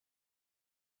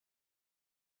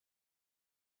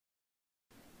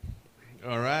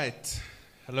All right.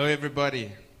 Hello,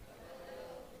 everybody.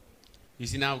 You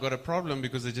see, now I've got a problem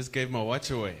because I just gave my watch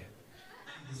away.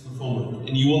 This fulfillment,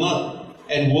 and you will not,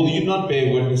 and will you not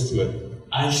bear witness to it?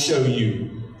 I show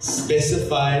you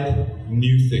specified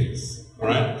new things. All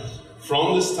right.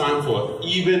 From this time forth,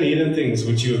 even hidden things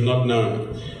which you have not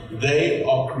known, they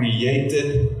are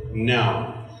created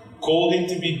now, called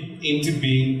into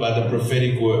being by the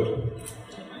prophetic word.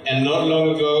 And not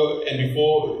long ago, and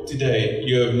before today,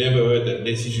 you have never heard that,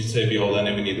 lest you should say, behold, I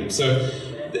never knew them. So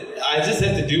I just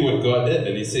had to do what God did,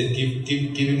 and He said,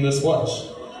 give him this watch.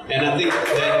 And I think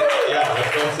that,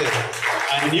 what God said,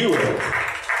 I knew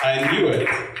it.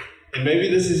 And maybe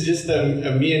this is just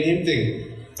a me and him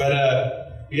thing.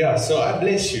 But so I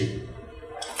bless you.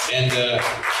 And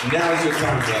now's your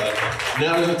time, brother.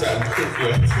 Now's your time.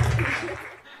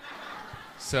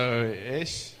 So,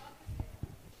 Ish.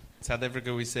 South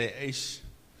Africa, we say ish.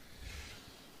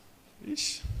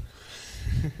 Ish.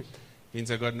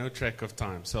 Means I got no track of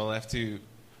time. So I'll have to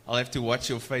watch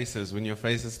your faces. When your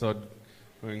faces start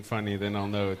going funny, then I'll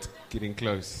know it's getting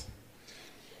close.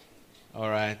 All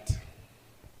right.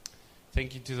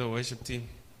 Thank you to the worship team.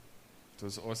 It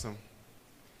was awesome.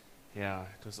 Yeah,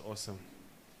 it was awesome.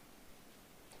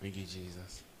 Thank you,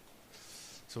 Jesus.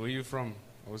 So where are you from?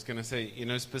 I was going to say,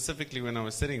 specifically when I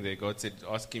was sitting there, God said,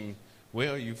 ask him,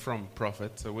 where are you from,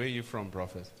 prophet? So where are you from,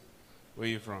 prophet? Where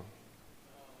are you from?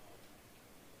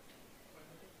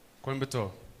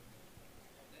 Coimbatore.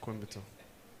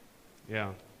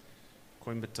 Yeah,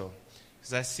 Coimbatore.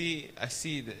 Because I see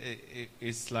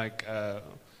it's like,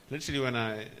 literally when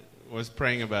I was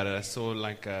praying about it, I saw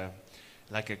like a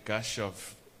gush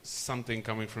of something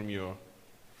coming from your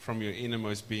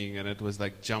innermost being, and it was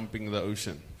like jumping the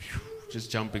ocean. Just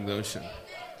jumping the ocean.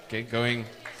 Okay, going,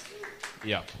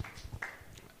 yeah.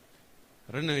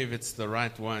 I don't know if it's the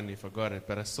right one, if I got it,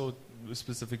 but I saw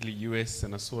specifically US,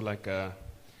 and I saw like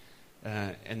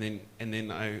and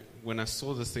then when I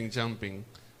saw this thing jumping,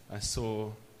 I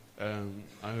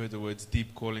heard the words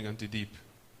deep calling unto deep.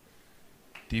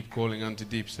 Deep calling unto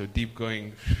deep. So deep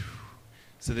going.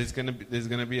 So there's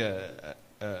gonna be a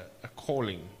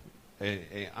calling,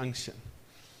 a unction,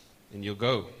 and you'll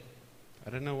go. I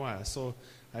don't know why.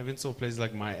 I even saw places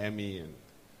like Miami and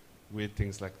weird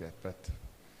things like that, but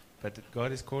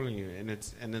God is calling you, and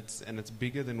it's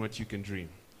bigger than what you can dream.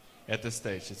 At this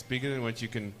stage, it's bigger than what you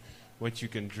can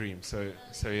dream. So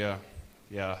yeah,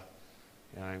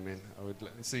 amen.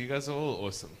 So you guys are all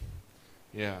awesome.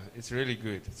 Yeah, it's really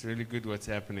good. It's really good what's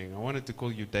happening. I wanted to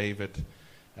call you David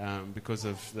because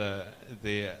of why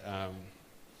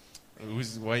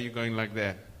are you going like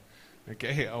that?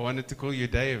 Okay, I wanted to call you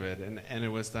David, and it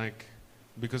was like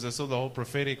because I saw the whole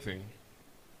prophetic thing.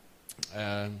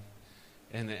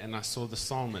 And I saw the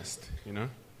psalmist, and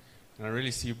I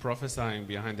really see you prophesying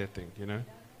behind that thing,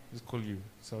 Just call you.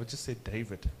 So I would just say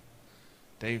David.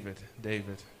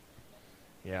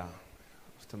 Yeah,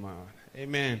 after my heart.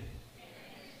 Amen.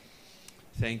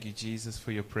 Thank you, Jesus,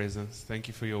 for your presence. Thank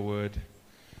you for your word.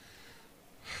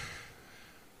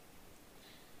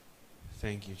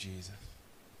 Thank you, Jesus.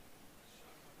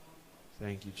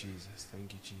 Thank you, Jesus.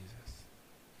 Thank you, Jesus.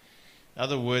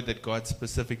 Other word that God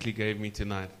specifically gave me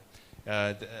tonight.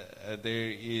 There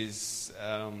is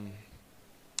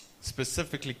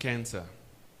specifically cancer.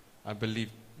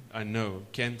 I know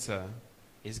cancer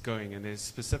is going, and there's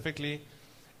specifically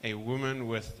a woman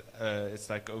with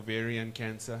it's like ovarian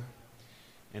cancer,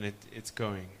 and it's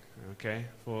going. Okay,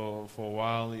 for a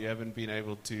while you haven't been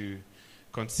able to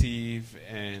conceive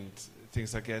and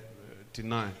things like that.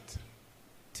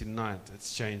 Tonight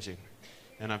it's changing,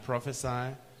 and I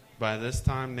prophesy by this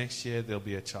time next year there'll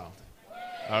be a child.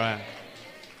 All right.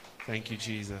 Thank you,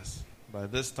 Jesus. By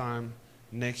this time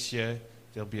next year,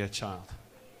 there'll be a child.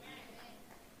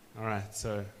 All right.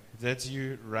 So if that's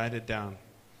you, write it down.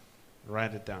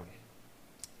 Write it down.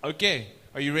 Okay.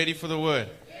 Are you ready for the word?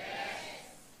 Yes.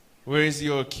 Where is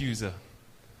your accuser?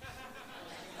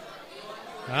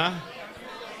 Huh?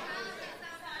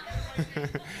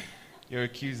 Your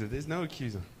accuser. There's no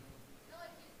accuser.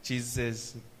 Jesus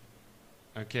says,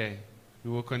 okay,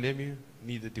 who will condemn you?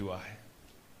 Neither do I.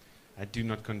 I do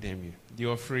not condemn you.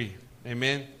 You are free.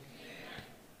 Amen?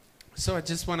 So I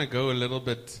just want to go a little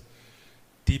bit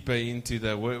deeper into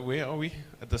where are we?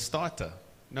 At the starter.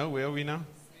 No, where are we now?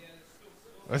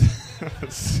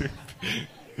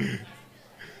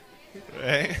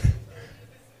 Right?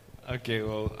 Okay,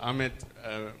 well, I'm at,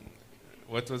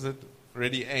 what was it?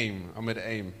 Ready, aim. I'm at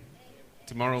aim.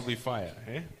 Tomorrow will be fire.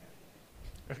 Eh?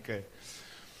 Okay.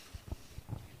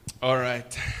 All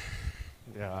right.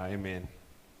 Yeah, amen.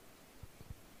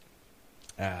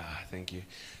 Thank you,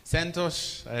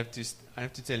 Santosh. I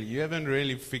have to tell you, you haven't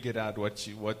really figured out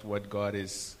what God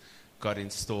is got in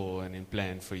store and in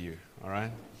plan for you. All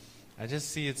right. I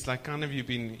just see it's like kind of you've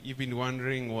been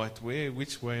wondering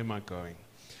which way am I going,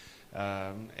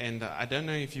 and I don't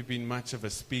know if you've been much of a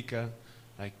speaker.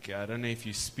 Like I don't know if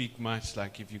you speak much,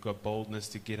 like if you've got boldness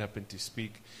to get up and to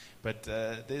speak. But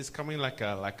there's coming like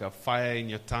a fire in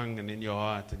your tongue and in your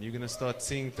heart, and you're going to start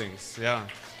seeing things. Yeah.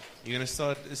 You're going to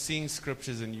start seeing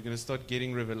scriptures, and you're going to start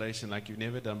getting revelation like you've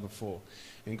never done before.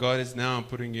 And God is now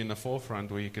putting you in the forefront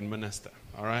where you can minister.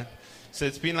 All right? So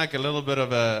it's been like a little bit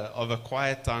of a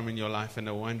quiet time in your life, and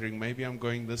you're wondering, maybe I'm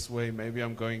going this way, maybe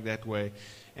I'm going that way.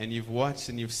 And you've watched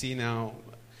and you've seen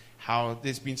how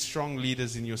there's been strong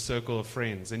leaders in your circle of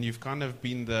friends, and you've kind of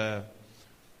been the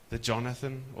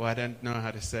Jonathan, or I don't know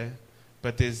how to say,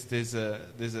 but there's a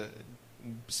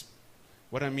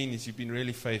what I mean is you've been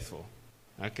really faithful,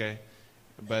 okay,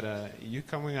 but you're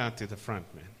coming out to the front,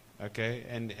 man, okay,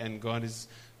 and God is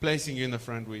placing you in the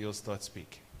front where you'll start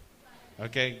speaking,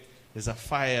 okay. There's a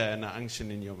fire and an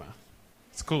unction in your mouth.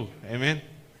 It's cool, amen.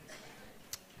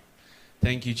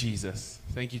 Thank you, Jesus.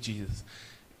 Thank you, Jesus.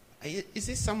 Is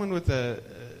there someone with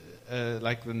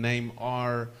like the name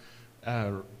R?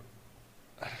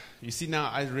 You see, now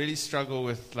I really struggle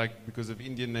with, like, because of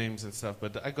Indian names and stuff,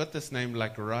 but I got this name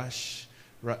like Rashi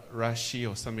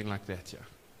or something like that,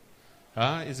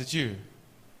 yeah. Is it you?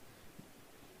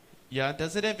 Yeah,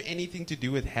 does it have anything to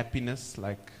do with happiness,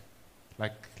 like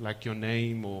your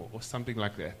name or something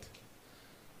like that?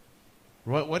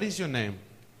 What is your name?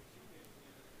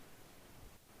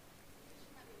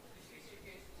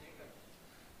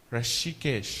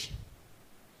 Rashikesh.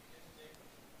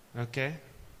 Okay.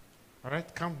 All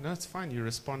right, come. No, it's fine. You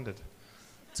responded.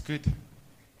 It's good.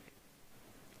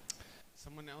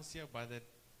 Someone else here by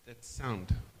that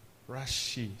sound.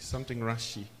 Rashi. Something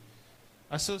Rashi.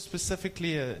 I saw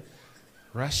specifically a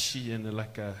Rashi and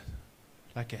like a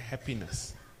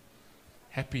happiness.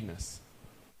 Happiness.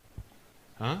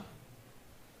 Huh?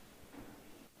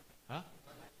 Huh?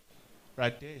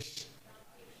 Radesh.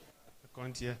 I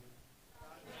can't hear.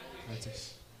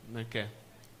 Radesh. Okay.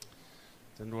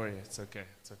 Don't worry, it's okay.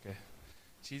 It's okay.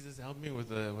 Jesus, help me with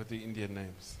the Indian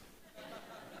names.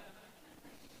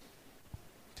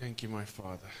 Thank you, my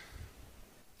Father.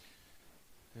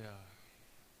 Yeah.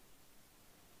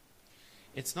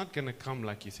 It's not going to come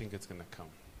like you think it's going to come.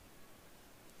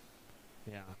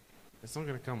 Yeah. It's not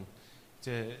going to come.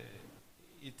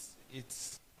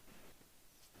 It's.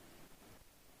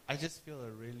 I just feel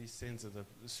a really sense of the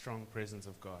strong presence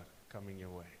of God coming your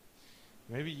way.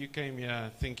 Maybe you came here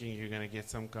thinking you're going to get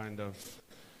some kind of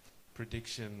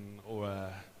prediction or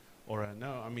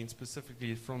no, I mean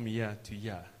specifically from year to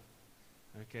year.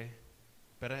 Okay?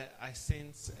 But I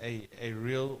sense a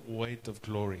real weight of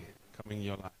glory coming in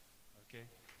your life. Okay?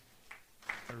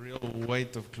 A real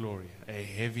weight of glory, a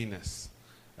heaviness,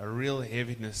 a real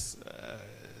heaviness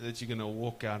that you're going to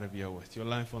walk out of here with. Your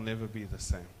life will never be the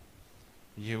same.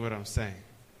 You hear what I'm saying?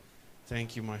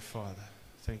 Thank you, my Father.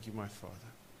 Thank you, my Father.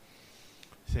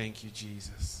 Thank you,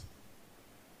 Jesus.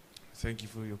 Thank you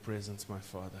for your presence, my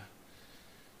Father.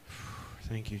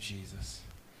 Thank you, Jesus.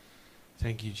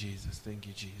 Thank you, Jesus. Thank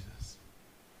you, Jesus.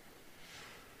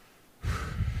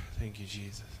 Thank you,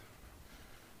 Jesus.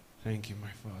 Thank you,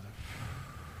 my Father.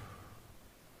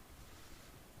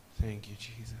 Thank you,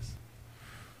 Jesus.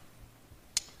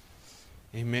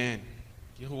 Amen.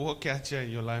 You'll walk out here,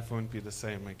 your life won't be the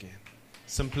same again.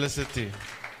 Simplicity.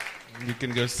 You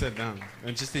can go sit down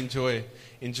and just enjoy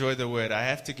the word. I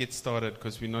have to get started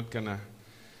because we're not going to.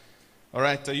 All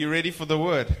right, are you ready for the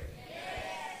word? Yes.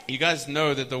 You guys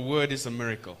know that the word is a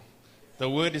miracle. The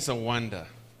word is a wonder.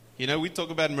 You know, we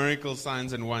talk about miracles,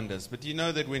 signs, and wonders. But you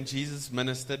know that when Jesus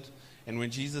ministered and when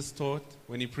Jesus taught,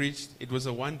 when he preached, it was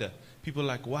a wonder. People are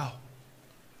like, wow.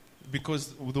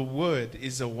 Because the word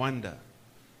is a wonder.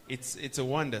 It's a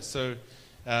wonder. So,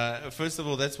 first of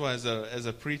all, that's why as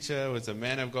a preacher, or as a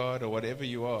man of God, or whatever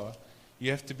you are, you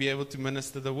have to be able to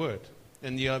minister the word.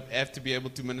 And you have to be able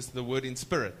to minister the word in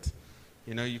spirit.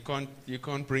 You know, you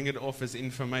can't bring it off as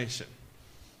information.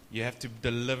 You have to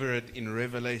deliver it in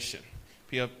revelation.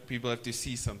 People have to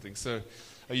see something. So,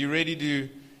 are you ready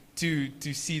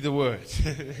to see the word?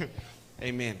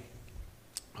 Amen.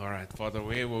 All right, Father,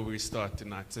 where will we start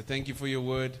tonight? So thank you for your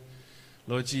word.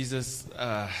 Lord Jesus,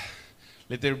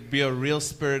 let there be a real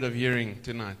spirit of hearing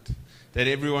tonight, that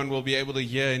everyone will be able to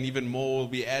hear and even more will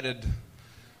be added.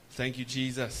 Thank you,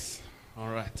 Jesus. All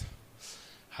right.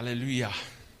 Hallelujah.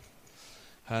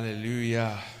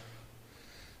 Hallelujah.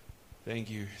 Thank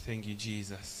you. Thank you,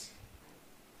 Jesus.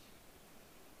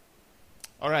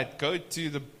 All right, go to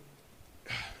the...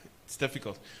 It's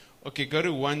difficult. Okay, go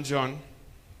to 1 John.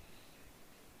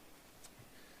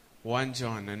 1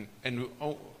 John. And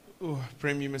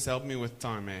Prem, you must help me with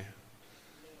time, eh?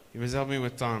 You must help me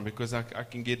with time because I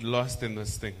can get lost in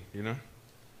this thing, you know?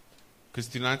 Because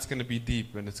tonight's going to be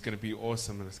deep and it's going to be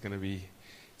awesome and it's going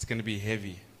to be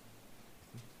heavy.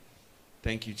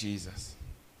 Thank you, Jesus.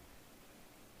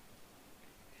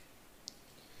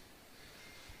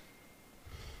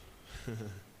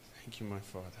 Thank you, my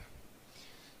Father.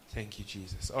 Thank you,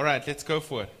 Jesus. All right, let's go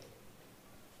for it.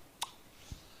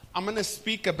 I'm going to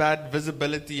speak about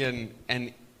visibility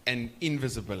and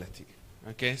invisibility.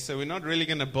 Okay, so we're not really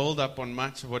going to build up on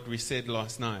much of what we said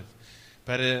last night,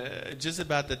 but just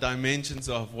about the dimensions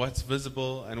of what's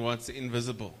visible and what's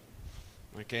invisible.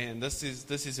 Okay, and this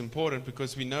is important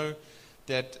because we know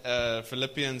that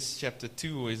Philippians chapter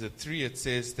 2, is it 3, it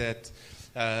says that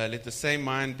let the same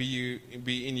mind be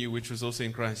in you which was also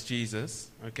in Christ Jesus,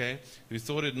 okay, who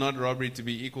thought it not robbery to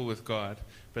be equal with God,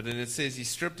 but then it says he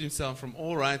stripped himself from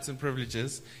all rights and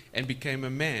privileges and became a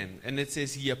man, and it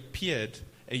says he appeared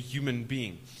a human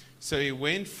being. So he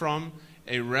went from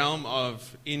a realm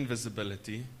of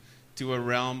invisibility to a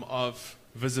realm of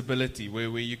visibility, where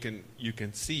you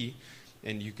can see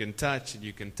and you can touch and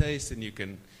you can taste and you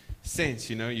can sense,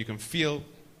 you can feel.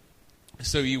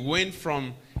 So he went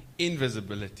from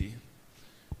invisibility,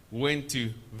 went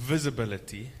to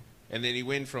visibility, and then he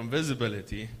went from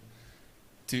visibility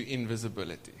to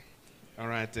invisibility. All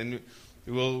right, and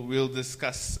we'll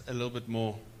discuss a little bit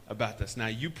more about this. Now,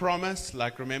 you promise,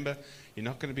 remember, you're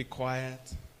not going to be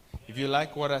quiet. If you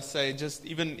like what I say, just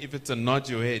even if it's a nod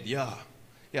your head, yeah,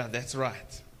 that's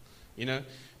right.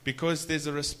 Because there's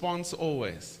a response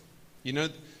always.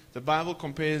 The Bible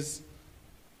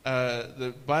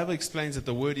the Bible explains that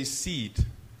the word is seed,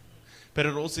 but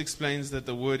it also explains that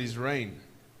the word is rain,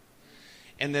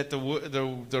 and that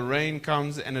the rain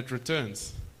comes and it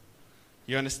returns.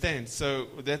 You understand? So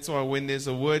that's why when there's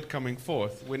a word coming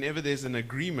forth, whenever there's an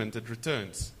agreement, it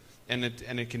returns, and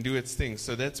it can do its thing.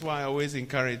 So that's why I always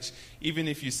encourage, even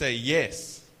if you say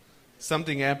yes,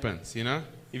 something happens.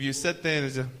 If you sit there and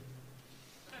it just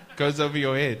goes over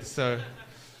your head. So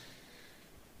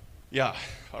yeah,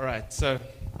 all right. So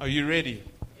are you ready?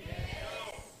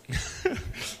 Yes.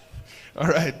 All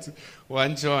right.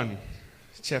 1 John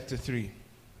chapter 3.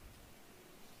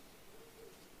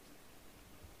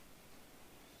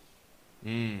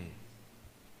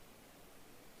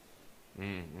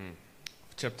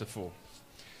 Chapter 4.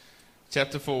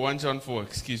 Chapter 4, 1 John 4,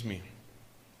 excuse me.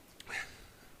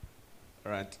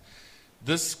 All right.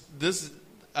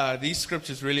 These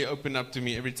scriptures really open up to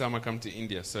me every time I come to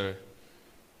India. So,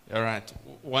 all right.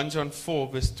 1 John 4,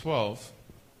 verse 12.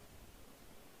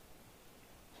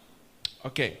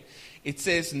 Okay. It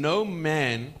says, no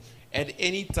man at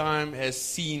any time has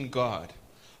seen God.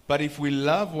 But if we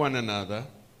love one another,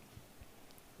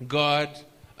 God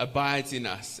abides in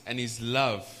us, and his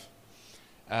love,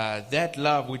 that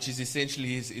love which is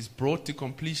essentially is brought to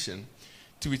completion,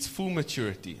 to its full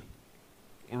maturity,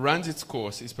 runs its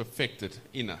course, is perfected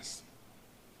in us.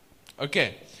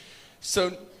 Okay,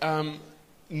 so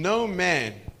no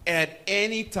man at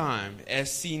any time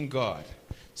has seen God.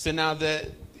 So now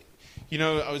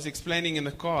I was explaining in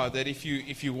the car that if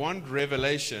you want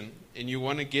revelation and you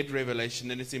want to get revelation,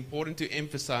 then it's important to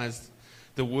emphasize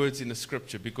the words in the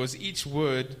scripture, because each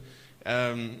word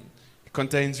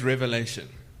contains revelation.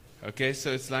 Okay,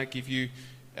 so it's like if you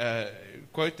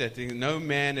quote that thing, no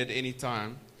man at any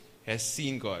time has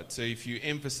seen God. So if you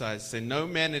emphasize, say, no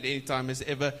man at any time has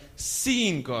ever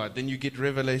seen God, then you get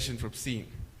revelation from seeing.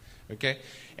 Okay,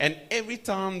 and every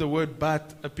time the word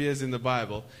but appears in the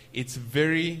Bible, it's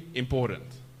very important.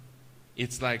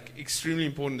 It's extremely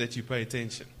important that you pay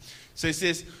attention. So it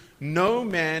says, no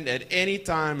man at any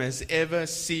time has ever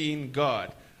seen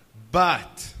God,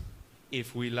 but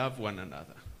if we love one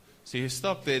another. So you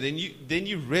stop there, then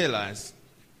you realize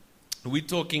we're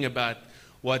talking about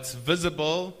what's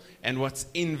visible and what's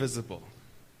invisible.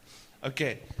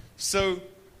 Okay, so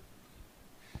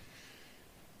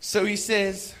he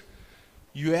says,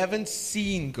 you haven't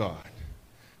seen God,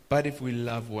 but if we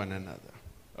love one another.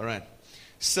 All right,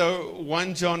 so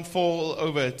 1 John 4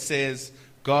 over it says,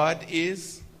 God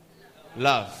is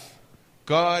love.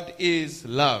 God is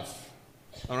love.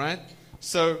 All right?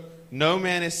 So, no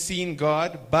man has seen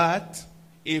God, but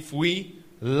if we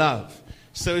love.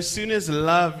 So, as soon as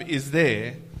love is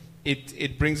there,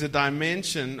 it brings a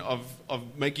dimension of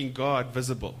making God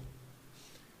visible.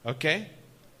 Okay?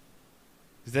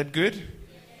 Is that good? Yes.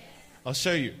 I'll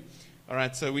show you. All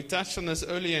right, so we touched on this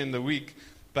earlier in the week,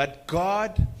 but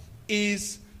God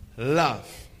is love.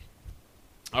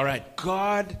 All right,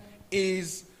 God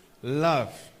is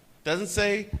love. Doesn't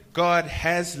say God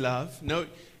has love. No,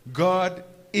 God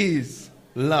is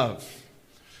love.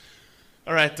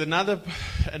 All right,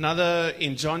 another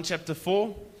in John chapter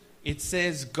 4, it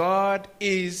says God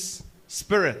is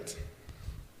spirit.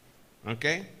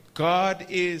 Okay? God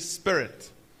is spirit.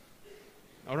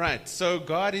 All right, so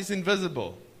God is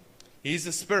invisible. He's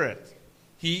a spirit.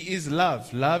 He is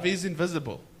love. Love is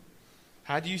invisible.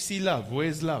 How do you see love?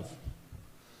 Where's love?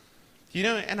 You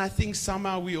know, and I think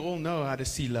somehow we all know how to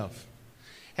see love.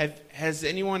 Has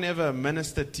anyone ever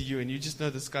ministered to you and you just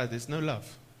know this guy, there's no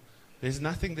love. There's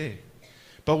nothing there.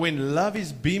 But when love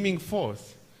is beaming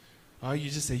forth, you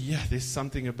just say, yeah, there's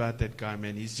something about that guy,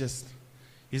 man. He's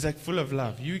like full of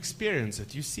love. You experience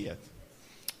it. You see it.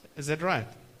 Is that right?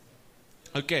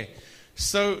 Okay.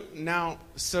 So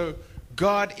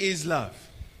God is love.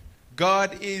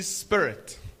 God is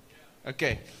spirit.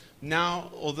 Okay.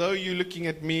 Now, although you're looking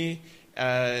at me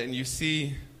and you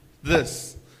see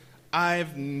this, I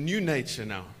have new nature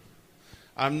now.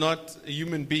 I'm not a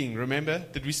human being. Remember?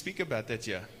 Did we speak about that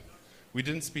here? We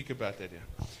didn't speak about that here.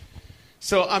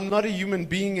 So I'm not a human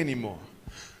being anymore.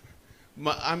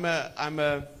 I'm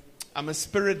a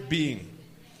spirit being.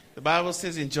 The Bible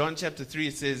says in John chapter 3,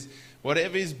 it says,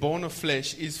 whatever is born of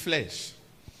flesh is flesh.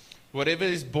 Whatever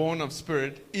is born of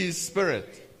spirit is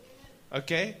spirit.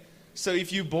 Okay? So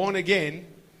if you're born again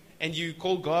and you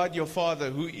call God your Father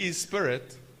who is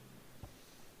spirit,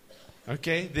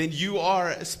 okay, then you are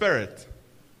a spirit.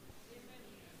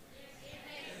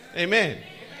 Amen.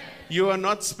 You are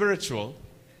not spiritual.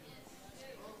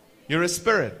 You're a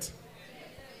spirit.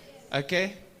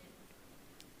 Okay?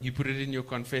 You put it in your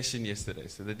confession yesterday,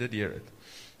 so they did hear it.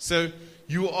 So,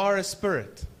 you are a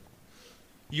spirit.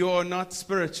 You are not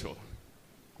spiritual.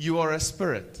 You are a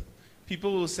spirit.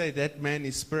 People will say that man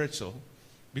is spiritual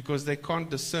because they can't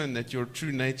discern that your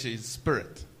true nature is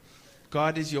spirit.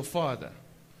 God is your Father.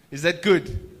 Is that good?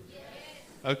 Yes.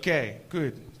 Okay,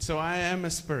 good. So I am a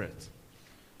spirit.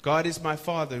 God is my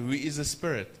Father who is a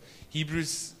spirit.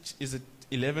 Hebrews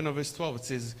 11 verse 12, it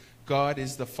says, God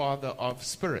is the Father of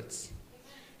spirits.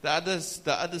 The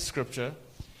other scripture,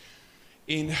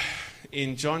 in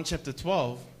John chapter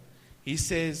 12, he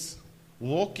says,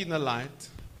 walk in the light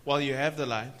while you have the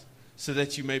light, so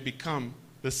that you may become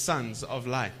the sons of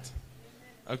light.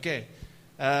 Okay.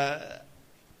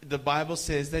 The Bible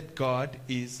says that God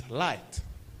is light.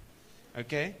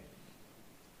 Okay?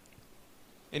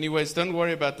 Anyways, don't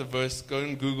worry about the verse. Go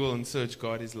and Google and search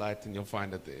God is light and you'll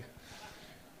find it there.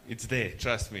 It's there,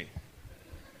 trust me.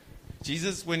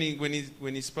 Jesus, when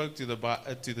he spoke to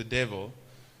the devil,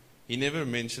 he never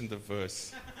mentioned the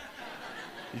verse.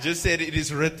 He just said it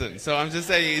is written. So I'm just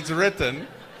saying it's written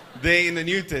there in the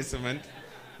New Testament.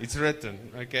 It's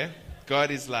written, okay?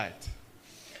 God is light.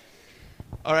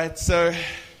 All right, so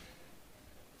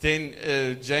then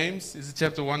James, is it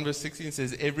chapter 1 verse 16,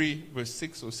 says verse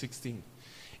 6 or 16.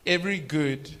 Every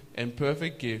good and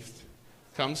perfect gift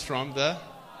comes from the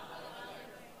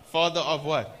Father of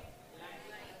what?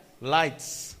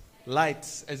 Lights.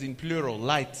 Lights, as in plural,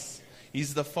 lights.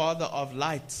 He's the Father of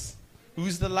lights.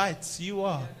 Who's the lights? You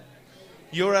are.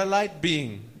 You're a light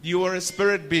being. You are a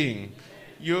spirit being.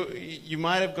 You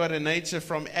might have got a nature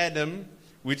from Adam,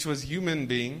 which was human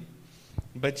being,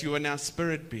 but you are now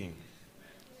spirit being.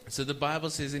 So the Bible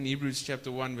says in Hebrews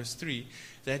chapter 1 verse 3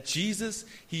 that Jesus,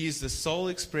 he is the sole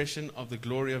expression of the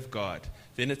glory of God.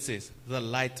 Then it says, the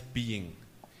light being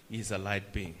is a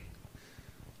light being.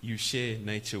 You share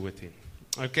nature with him.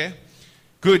 Okay?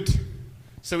 Good.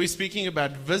 So we're speaking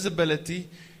about visibility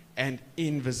and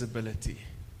invisibility.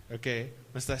 Okay?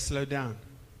 Must I slow down?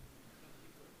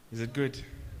 Is it good?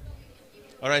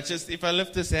 All right, just if I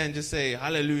lift this hand, just say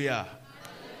hallelujah.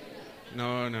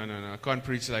 No. I can't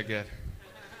preach like that.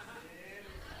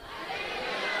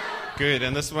 Good,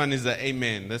 and this one is the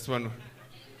amen. This one.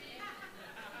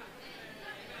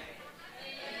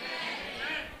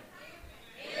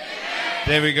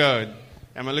 There we go.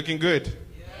 Am I looking good?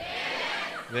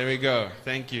 There we go.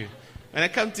 Thank you. When I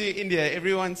come to India,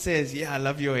 everyone says, yeah, I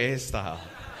love your hairstyle.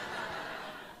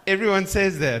 Everyone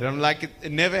says that. I'm like,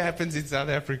 it never happens in South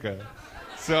Africa.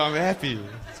 So I'm happy.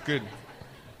 It's good.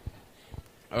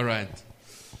 All right.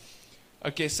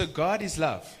 Okay, so God is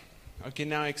love. Okay,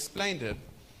 now I explained it.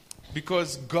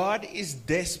 Because God is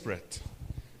desperate.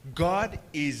 God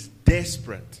is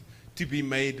desperate to be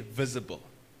made visible.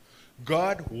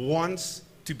 God wants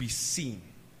to be seen.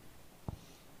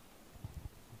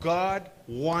 God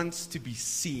wants to be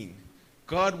seen.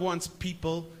 God wants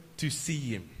people to see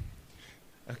him.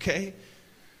 Okay?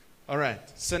 All right.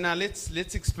 So now let's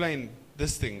explain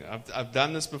this thing. I've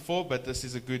done this before, but this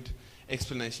is a good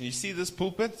explanation. You see this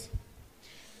pulpit?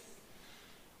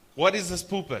 What is this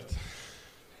pulpit?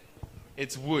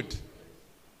 It's wood.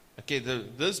 Okay,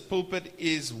 this pulpit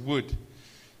is wood.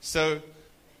 So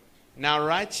now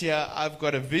right here, I've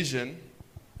got a vision,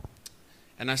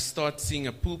 and I start seeing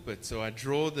a pulpit. So I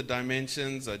draw the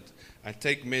dimensions, I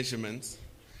take measurements,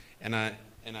 and I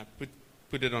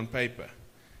put it on paper.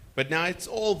 But now it's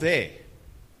all there.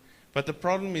 But the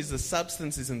problem is the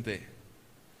substance isn't there.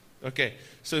 Okay,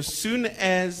 so as soon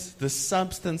as the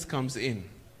substance comes in,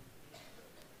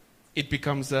 it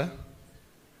becomes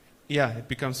it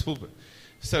becomes pulpit.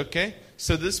 So, okay,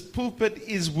 so this pulpit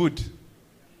is wood.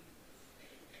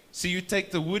 So you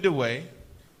take the wood away,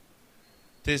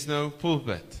 there's no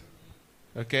pulpit.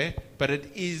 Okay, but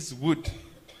it is wood.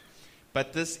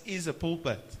 But this is a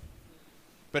pulpit.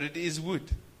 But it is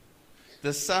wood.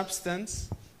 The substance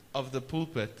of the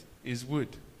pulpit is wood.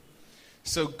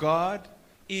 So God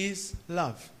is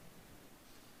love.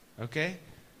 Okay?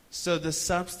 So the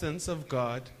substance of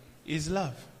God is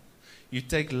love. You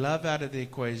take love out of the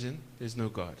equation, there's no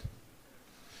God.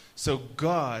 So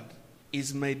God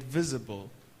is made visible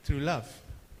through love.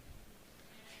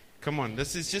 Come on,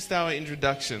 this is just our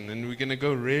introduction, and we're going to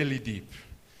go really deep.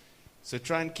 So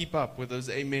try and keep up with those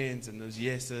amens and those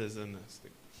yeses and those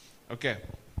things. Okay.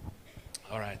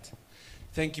 All right.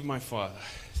 Thank you, my Father.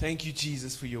 Thank you,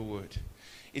 Jesus, for your word.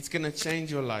 It's going to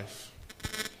change your life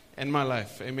and my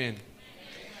life. Amen.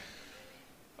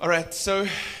 All right. So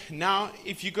now,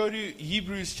 if you go to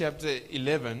Hebrews chapter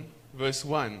 11, verse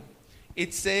 1,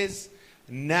 it says,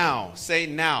 now. Say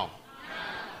now.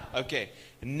 Okay.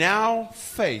 Now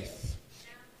faith.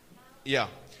 Yeah.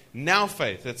 Now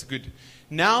faith. That's good.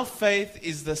 Now faith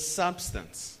is the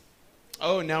substance.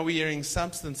 Oh, now we're hearing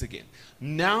substance again.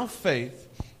 Now faith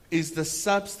is the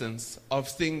substance of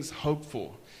things hoped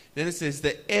for. Then it says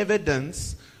the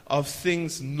evidence of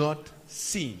things not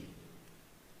seen.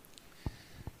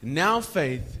 Now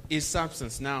faith is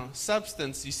substance. Now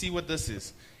substance, you see what this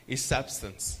is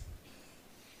substance.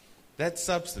 That's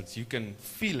substance. You can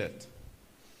feel it.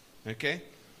 Okay?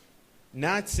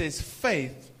 Now it says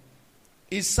faith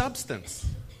is substance.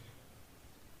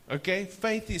 Okay?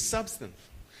 Faith is substance.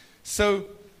 So,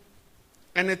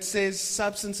 and it says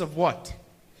substance of what?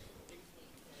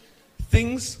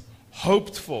 Things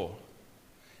hoped for.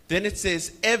 Then it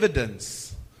says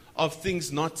evidence of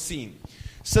things not seen.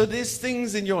 So there's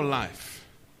things in your life.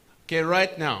 Okay,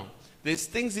 right now. There's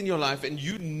things in your life and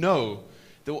you know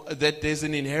that there's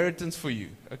an inheritance for you.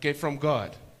 Okay, from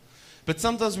God. But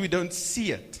sometimes we don't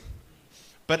see it.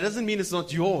 But it doesn't mean it's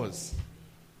not yours.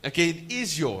 Okay, it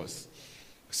is yours.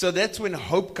 So that's when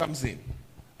hope comes in.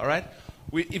 All right?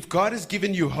 If God has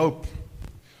given you hope,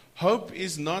 hope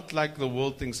is not like the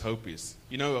world thinks hope is.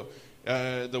 You know,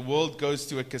 the world goes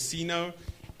to a casino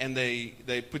and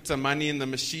they put some money in the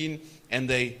machine and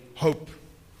they hope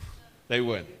they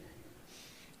win.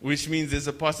 Which means there's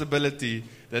a possibility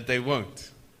that they won't.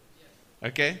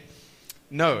 Okay?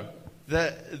 No.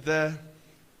 The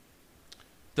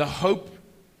hope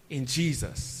in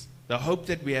Jesus, the hope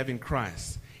that we have in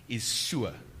Christ is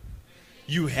sure.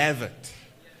 You have it.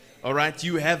 All right?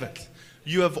 You have it.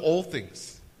 You have all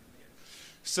things.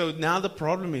 So now the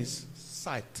problem is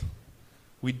sight.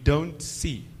 We don't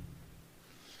see.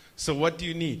 So what do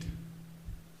you need?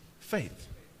 Faith.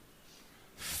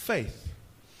 Faith.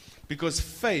 Because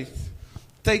faith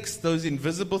takes those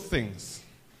invisible things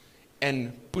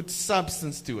and puts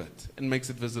substance to it and makes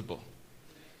it visible.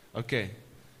 Okay.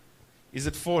 Is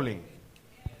it falling?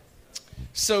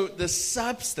 So the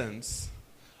substance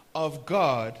of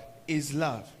God is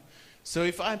love. So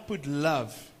if I put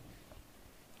love,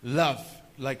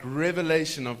 like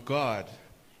revelation of God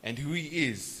and who He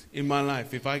is in my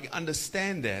life, if I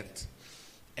understand that,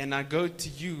 and I go to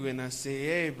you and I say,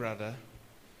 hey, brother,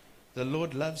 the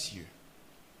Lord loves you.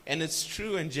 And it's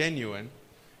true and genuine,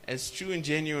 as true and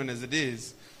genuine as it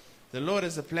is, the Lord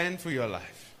has a plan for your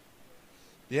life.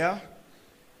 Yeah?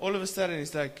 All of a sudden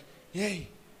it's like, hey,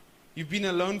 you've been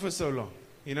alone for so long,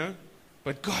 you know?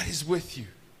 But God is with you.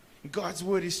 God's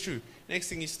word is true. Next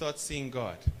thing you start seeing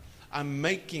God. I'm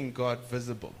making God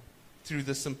visible through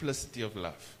the simplicity of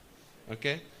love.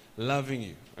 Okay? Loving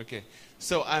you. Okay.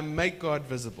 So I make God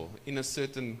visible in a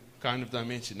certain kind of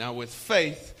dimension. Now with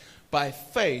faith, by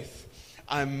faith,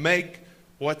 I make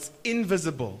what's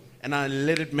invisible and I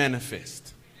let it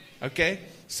manifest. Okay?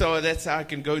 So that's how I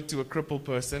can go to a crippled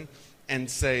person and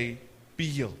say, be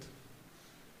healed.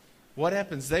 What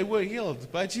happens? They were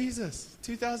healed by Jesus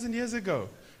 2,000 years ago.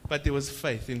 But there was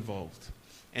faith involved.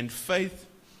 And faith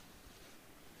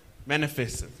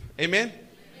manifested. Amen?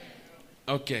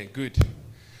 Okay, good.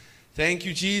 Thank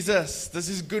you, Jesus. This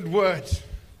is good word.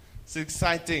 It's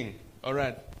exciting. All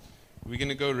right. We're going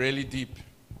to go really deep.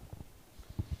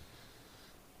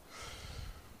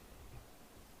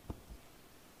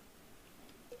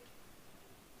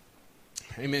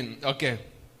 Amen. Okay.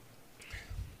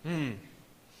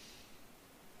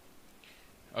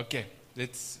 Okay,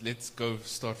 let's go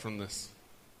start from this.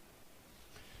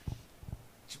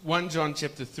 1 John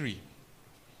chapter 3,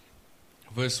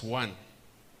 verse 1.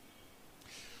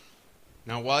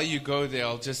 Now, while you go there,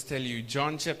 I'll just tell you,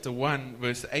 John chapter 1,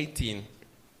 verse 18,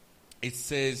 it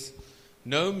says,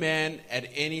 no man at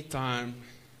any time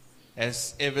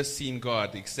has ever seen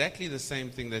God. Exactly the same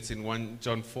thing that's in 1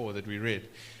 John 4 that we read.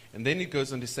 And then it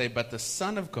goes on to say, but the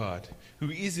Son of God, who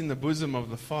is in the bosom of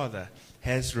the Father,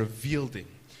 has revealed him,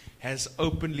 has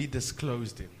openly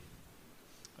disclosed him.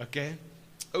 Okay?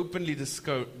 Openly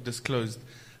disclosed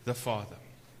the Father.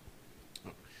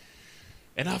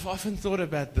 And I've often thought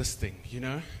about this thing,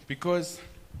 because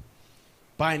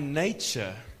by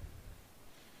nature,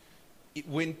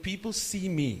 when people see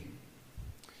me,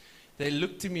 they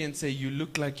look to me and say, you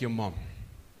look like your mom.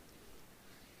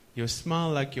 You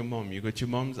smile like your mom. You got your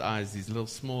mom's eyes, these little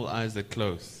small eyes that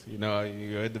close. You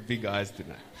had the big eyes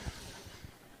tonight.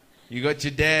 You got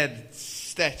your dad's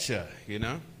stature,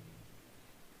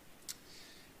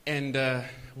 And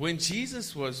when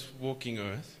Jesus was walking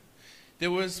earth,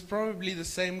 there was probably the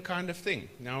same kind of thing.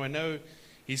 Now I know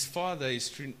his father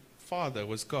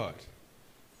was God.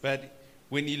 But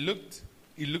when he looked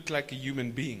like a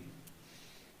human being.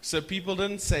 So people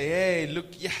didn't say, hey, look,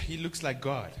 yeah, he looks like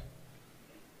God.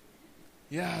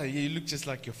 Yeah, you look just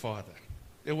like your father.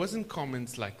 There wasn't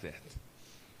comments like that.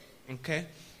 Okay?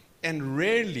 And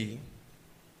rarely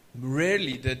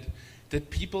did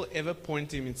people ever point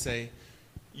to him and say,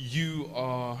 you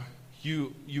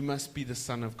must be the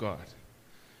Son of God.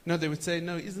 No, they would say,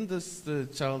 no, isn't this the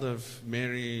child of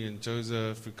Mary and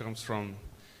Joseph who comes from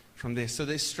there? So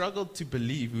they struggled to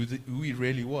believe who he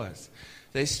really was.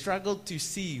 They struggled to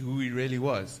see who he really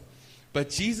was.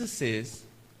 But Jesus says,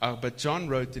 but John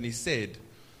wrote and he said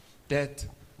that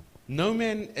no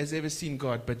man has ever seen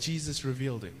God, but Jesus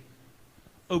revealed him.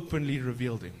 Openly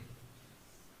revealed him.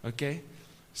 Okay?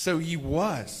 So he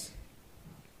was.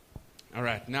 All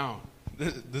right, now,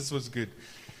 this was good.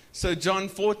 So John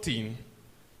 14,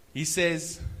 he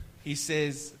has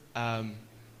a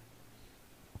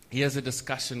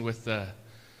discussion with the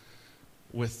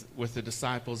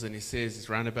disciples, and he says, it's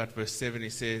around about verse 7, he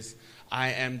says,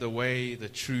 I am the way, the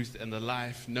truth, and the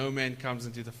life. No man comes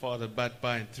into the Father but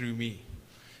by and through me.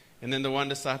 And then the one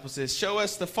disciple says, show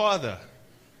us the Father.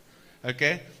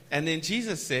 Okay? And then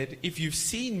Jesus said, if you've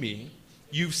seen me,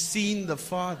 you've seen the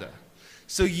Father.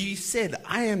 So he said,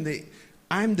 I am the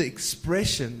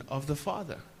expression of the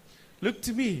Father. Look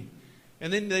to me.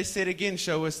 And then they said again,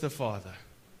 show us the Father.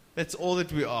 That's all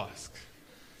that we ask.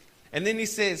 And then he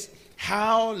says,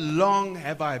 how long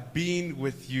have I been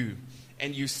with you,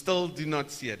 and you still do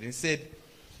not see it? And he said,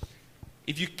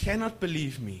 if you cannot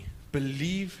believe me,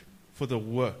 believe for the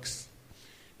works.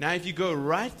 Now, if you go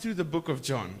right through the book of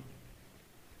John,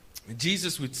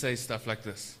 Jesus would say stuff like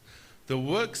this. The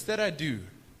works that I do,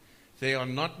 they are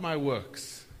not my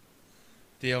works.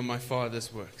 They are my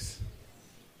Father's works.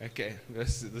 Okay,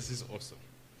 this is awesome.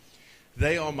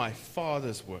 They are my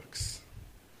Father's works.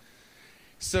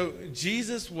 So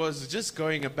Jesus was just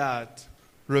going about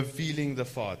revealing the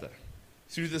Father.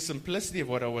 Through the simplicity of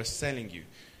what I was telling you.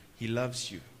 He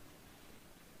loves you.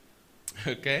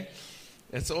 Okay?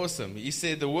 That's awesome. He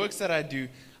said, the works that I do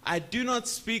not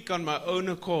speak on my own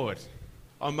accord,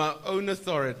 on my own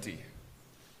authority.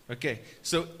 Okay?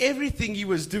 So everything he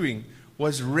was doing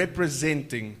was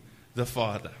representing the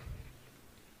Father.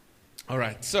 All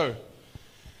right, so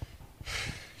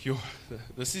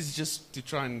this is just to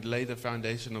try and lay the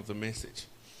foundation of the message.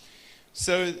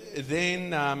 So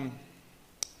then,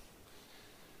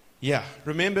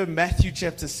 remember Matthew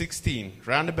chapter 16,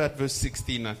 round about verse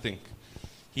 16, I think.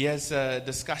 He has a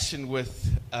discussion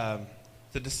with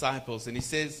the disciples, and he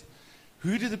says,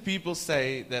 who do the people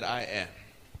say that I am?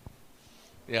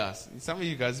 Yeah, some of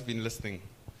you guys have been listening.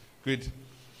 Good.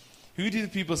 Who do the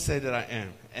people say that I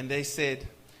am? And they said,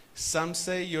 some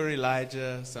say you're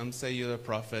Elijah, some say you're the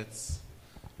prophets,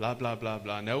 blah, blah, blah,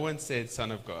 blah. No one said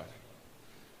Son of God.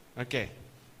 Okay.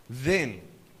 Then,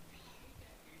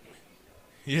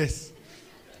 yes.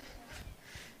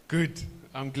 Good.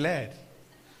 I'm glad.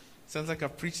 Sounds like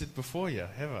I've preached it before here,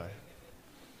 have I?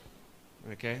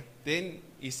 Okay. Then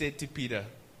he said to Peter,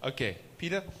 okay,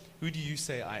 Peter, who do you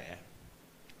say I am?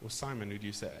 Or Simon, who do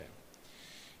you say I am?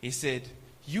 He said,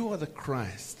 you are the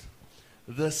Christ,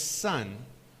 the Son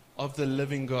of the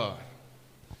living God.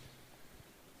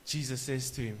 Jesus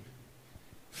says to him,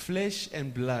 flesh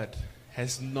and blood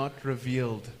has not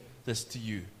revealed this to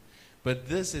you, but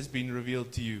this has been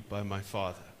revealed to you by my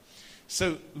Father.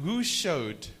 So who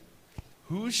showed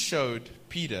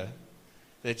Peter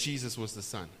that Jesus was the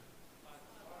Son?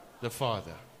 The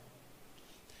Father.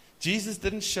 Jesus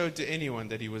didn't show to anyone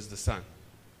that he was the Son.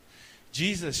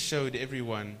 Jesus showed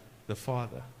everyone the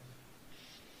Father.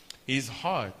 His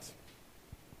heart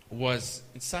was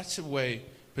in such a way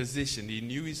positioned, he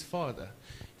knew his Father,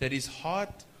 that his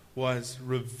heart was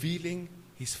revealing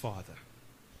his Father.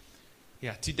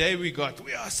 Yeah, today we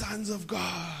are sons of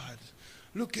God.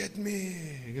 Look at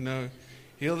me.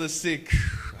 Heal the sick.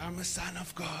 I'm a son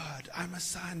of God. I'm a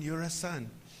son. You're a son.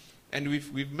 And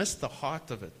we've missed the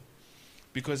heart of it.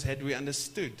 Because had we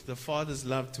understood the Father's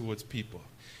love towards people,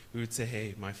 we would say,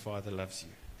 hey, my Father loves you.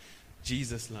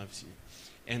 Jesus loves you.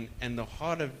 And the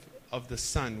heart of the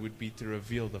Son would be to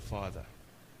reveal the Father.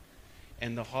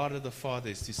 And the heart of the Father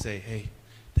is to say, hey,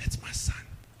 that's my son.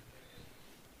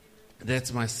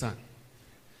 That's my son.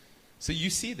 So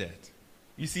you see that.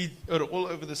 You see it all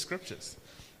over the scriptures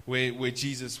where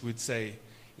Jesus would say,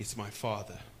 it's my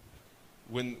Father.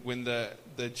 When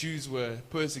the Jews were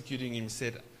persecuting him, he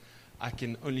said, I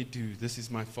can only do, this is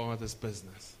my Father's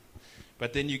business.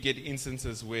 But then you get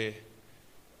instances where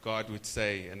God would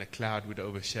say, and a cloud would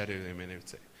overshadow them, and he would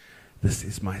say, this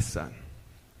is my son.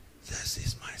 This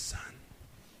is my son.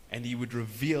 And he would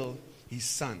reveal his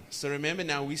son. So remember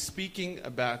now, we're speaking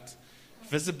about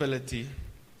visibility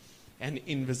and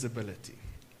invisibility.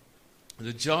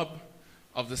 The job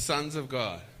of the sons of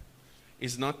God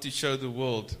is not to show the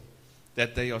world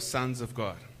that they are sons of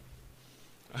God.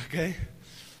 Okay?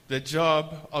 The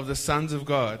job of the sons of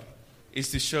God is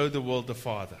to show the world the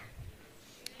Father.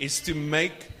 Is to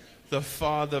make the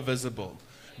Father visible.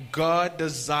 God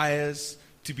desires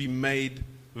to be made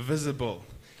visible.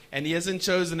 And he hasn't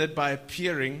chosen it by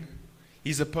appearing.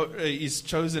 He's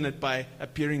chosen it by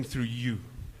appearing through you.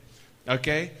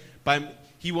 Okay?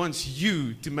 He wants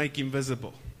you to make him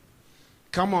visible.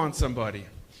 Come on, somebody.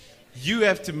 You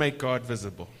have to make God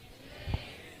visible.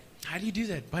 How do you do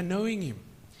that? By knowing him.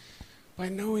 By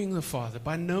knowing the Father.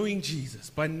 By knowing Jesus.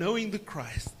 By knowing the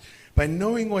Christ. By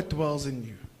knowing what dwells in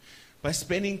you. By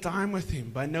spending time with him.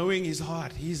 By knowing his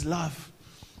heart. His love.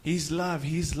 His love.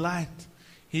 His light.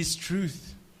 His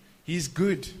truth. His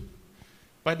good.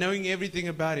 By knowing everything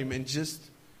about him and just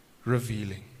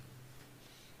revealing.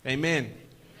 Amen.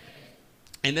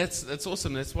 And that's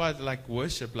awesome. That's why I like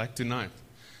worship, like tonight.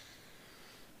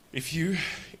 If you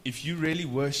really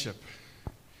worship,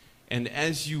 and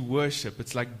as you worship,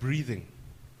 it's like breathing.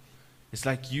 It's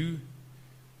like you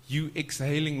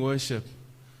exhaling worship.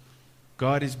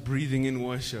 God is breathing in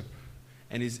worship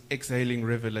and is exhaling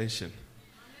revelation.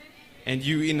 And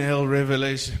you inhale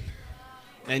revelation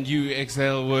and you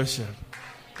exhale worship.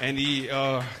 And he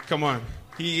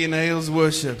inhales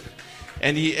worship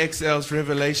and he exhales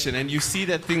revelation. And you see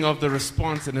that thing of the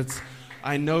response, and it's,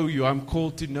 I know you, I'm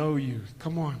called to know you.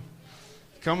 Come on.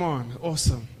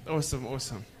 Awesome.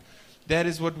 That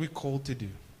is what we're called to do.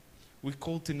 We're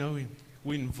called to know him.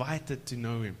 We're invited to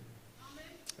know him.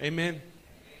 Amen.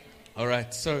 All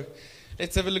right, so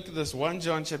let's have a look at this. 1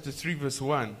 John chapter 3 verse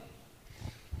 1.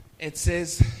 It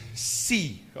says,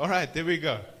 see. All right, there we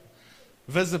go.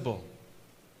 Visible.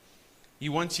 He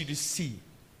wants you to see.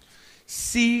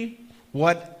 See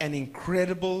what an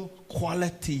incredible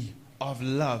quality of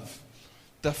love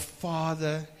the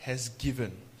Father has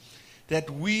given, that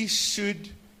we should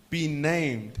be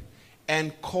named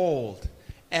and called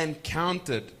and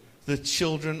counted the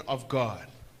children of God.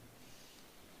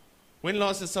 When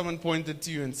last has someone pointed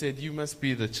to you and said, you must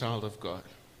be the child of God?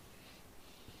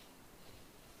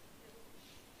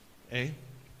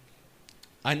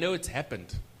 I know it's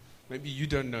happened. Maybe you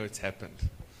don't know it's happened.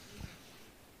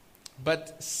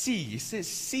 But see, he says,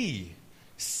 see.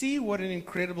 See what an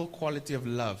incredible quality of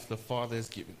love the Father has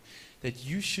given, that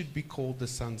you should be called the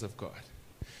sons of God.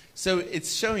 So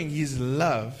it's showing his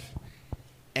love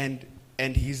and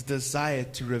his desire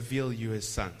to reveal you as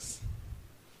sons.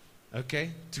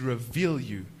 Okay? To reveal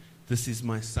you, this is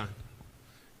my son.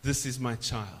 This is my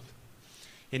child.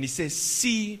 And he says,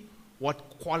 see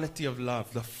what quality of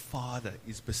love the Father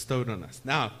is bestowed on us.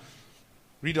 Now,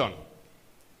 read on.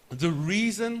 The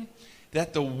reason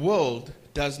that the world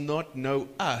does not know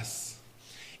us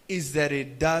is that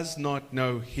it does not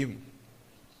know him.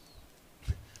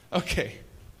 Okay.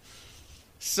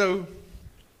 So,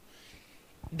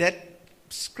 that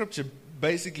scripture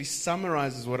basically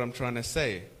summarizes what I'm trying to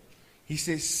say. He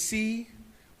says, see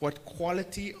what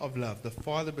quality of love the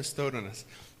Father bestowed on us,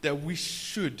 that we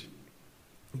should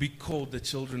be called the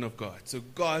children of God. So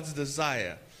God's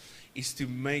desire is to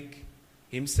make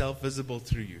himself visible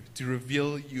through you, to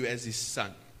reveal you as his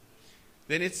son.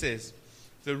 Then it says,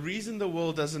 the reason the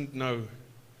world doesn't know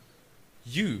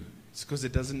you is because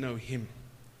it doesn't know him.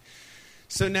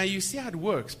 So now you see how it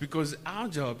works, because our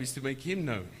job is to make him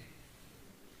known.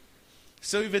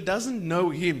 So if it doesn't know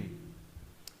him,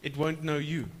 it won't know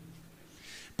you.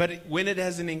 But when it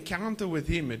has an encounter with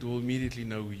him, it will immediately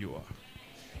know who you are.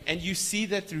 And you see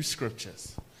that through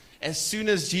scriptures. As soon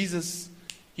as Jesus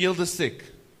healed the sick,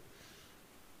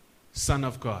 Son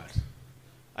of God,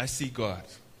 I see God.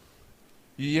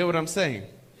 You hear what I'm saying?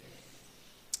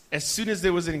 As soon as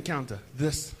there was an encounter,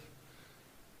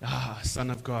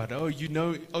 Son of God. Oh,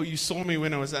 you saw me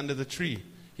when I was under the tree.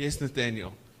 Yes,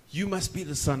 Nathaniel. You must be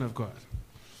the Son of God.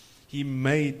 He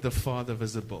made the Father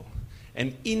visible.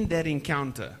 And in that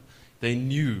encounter, they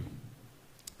knew,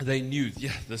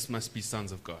 yeah, this must be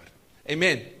sons of God.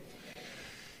 Amen.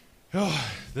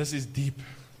 Oh, this is deep.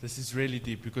 This is really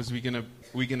deep, because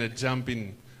we're gonna jump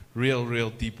in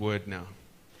real deep word now.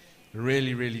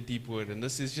 Really, really deep word. And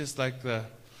this is just like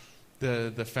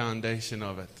the foundation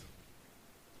of it.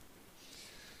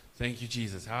 Thank you,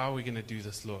 Jesus. How are we going to do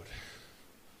this, Lord?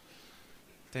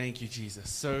 Thank you, Jesus.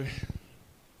 So,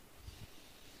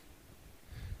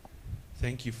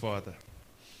 thank you, Father.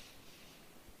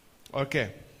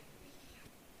 Okay.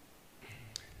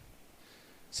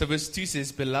 So verse 2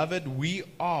 says, Beloved, we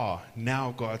are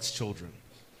now God's children.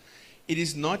 It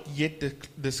is not yet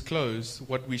disclosed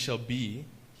what we shall be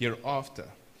hereafter.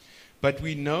 But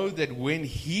we know that when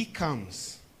he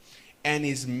comes and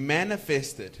is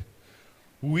manifested,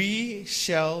 we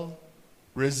shall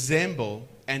resemble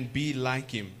and be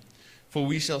like him, for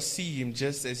we shall see him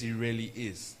just as he really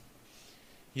is.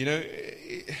 You know,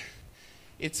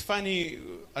 it's funny,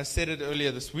 I said it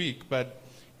earlier this week, but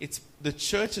the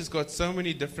church has got so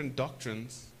many different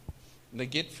doctrines they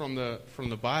get from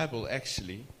the Bible,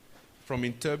 actually, from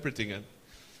interpreting it.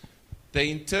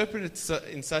 They interpret it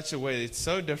in such a way that it's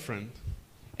so different,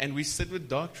 and we sit with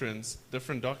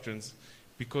different doctrines,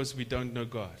 because we don't know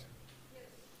God.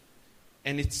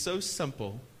 And it's so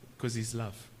simple, because He's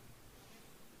love.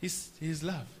 He's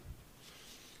love.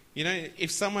 You know, if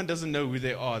someone doesn't know who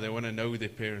they are, they want to know who their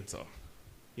parents are.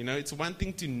 You know, it's one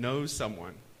thing to know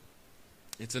someone.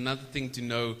 It's another thing to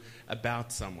know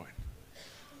about someone.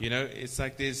 You know, it's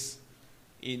like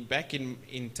back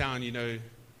in town, you know,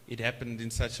 it happened in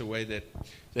such a way that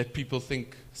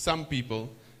some people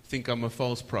think I'm a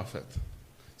false prophet.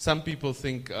 Some people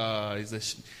think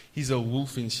he's a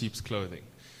wolf in sheep's clothing.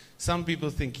 Some people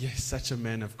think, he's such a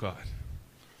man of God.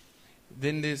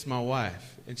 Then there's my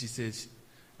wife, and she says,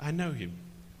 I know him.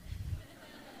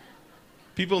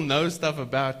 People know stuff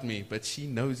about me, but she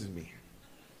knows me.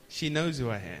 She knows who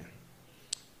I am.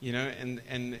 You know,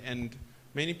 and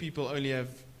many people only have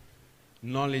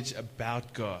knowledge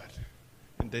about God,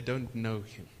 and they don't know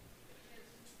him.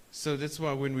 So that's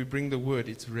why when we bring the word,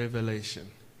 it's revelation.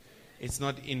 It's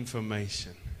not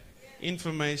information.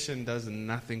 Information does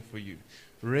nothing for you.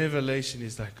 Revelation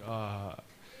is like,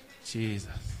 Jesus,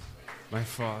 my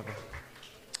Father.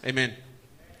 Amen.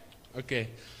 Okay.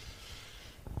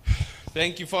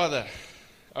 Thank you, Father.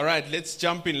 All right, let's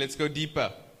jump in. Let's go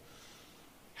deeper.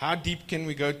 How deep can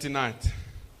we go tonight?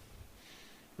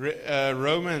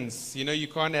 Romans. You know, you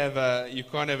can't have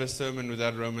a sermon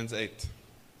without Romans 8.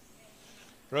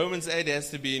 Romans 8 has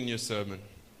to be in your sermon.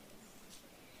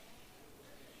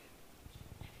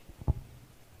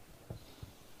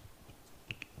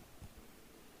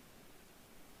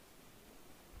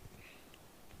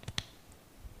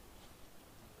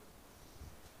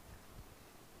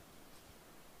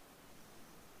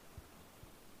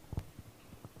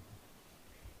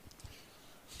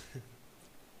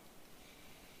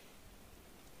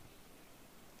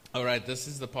 All right, this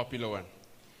is the popular one.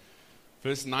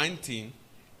 Verse 19.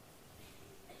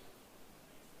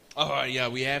 Oh, yeah,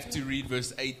 we have to read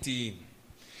verse 18.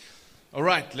 All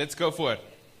right, let's go for it.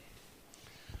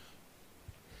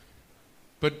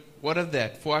 But what of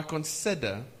that? For I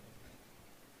consider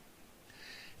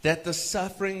that the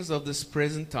sufferings of this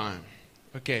present time.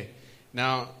 Okay,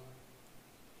 now,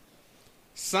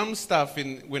 some stuff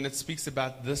when it speaks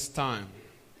about this time,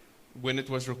 when it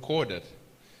was recorded,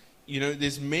 you know,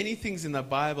 there's many things in the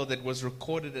Bible that was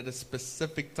recorded at a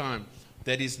specific time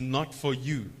that is not for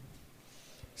you.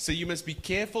 So you must be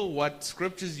careful what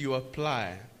scriptures you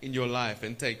apply in your life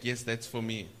and take, yes, that's for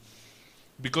me.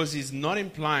 Because he's not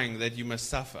implying that you must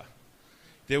suffer.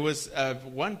 There was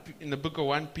one in the book of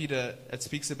 1 Peter that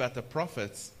speaks about the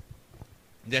prophets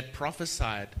that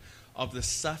prophesied of the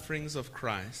sufferings of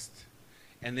Christ,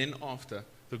 and then after,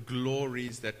 the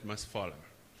glories that must follow.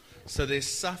 So there's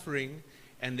suffering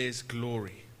and there's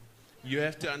glory. You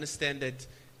have to understand that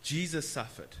Jesus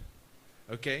suffered.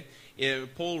 Okay?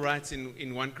 Paul writes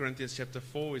in 1 Corinthians chapter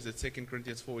 4, is it 2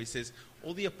 Corinthians 4, he says,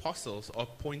 all the apostles are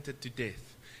appointed to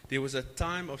death. there was a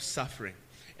time of suffering,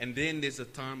 and then there's a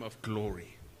time of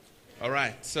glory. All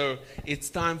right, so it's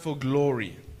time for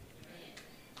glory.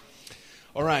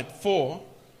 All right, 4,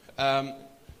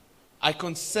 I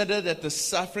consider that the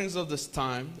sufferings of this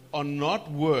time are not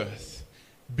worth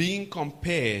being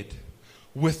compared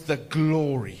with the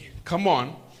glory. Come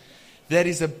on. That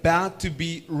is about to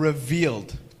be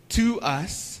revealed to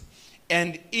us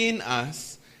and in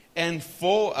us and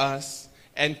for us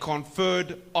and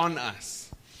conferred on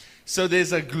us. So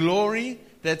there's a glory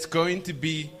that's going to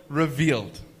be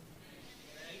revealed.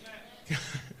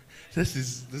 This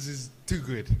is too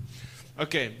good.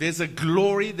 Okay, there's a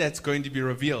glory that's going to be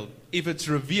revealed. If it's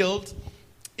revealed,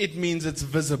 it means it's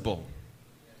visible.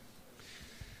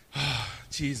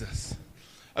 Jesus.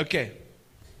 Okay.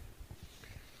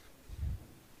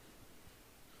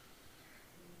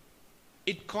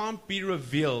 It can't be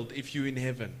revealed if you're in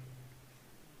heaven.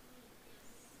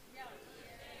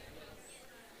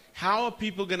 How are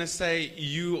people going to say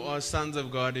you are sons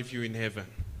of God if you're in heaven?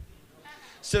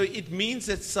 So it means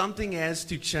that something has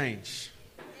to change.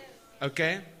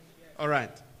 Okay? All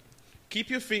right.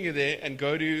 Keep your finger there and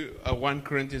go to 1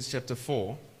 Corinthians chapter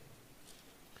 4.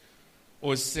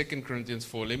 Or 2 Corinthians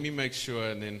 4. Let me make sure,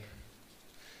 and then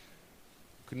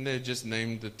couldn't they just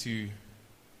name the two?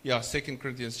 Yeah, 2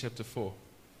 Corinthians chapter 4.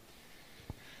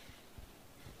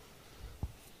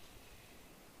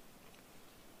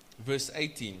 Verse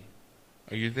 18.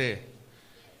 Are you there?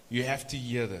 You have to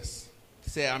hear this.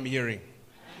 Say, I'm hearing.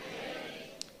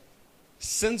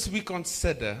 Since we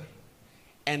consider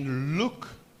and look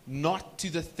not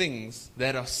to the things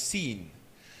that are seen,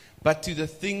 but to the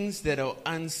things that are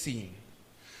unseen.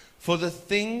 For the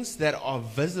things that are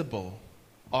visible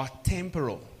are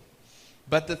temporal,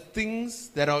 but the things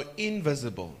that are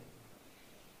invisible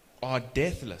are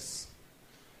deathless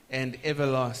and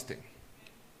everlasting.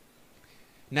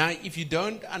 Now, if you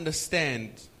don't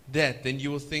understand that, then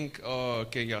you will think, oh,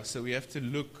 okay, yeah, so we have to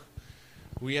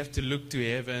look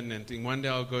to heaven and think one day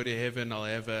I'll go to heaven, I'll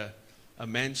have a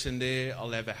mansion there,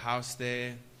 I'll have a house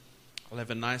there, I'll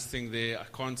have a nice thing there. I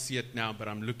can't see it now, but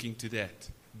I'm looking to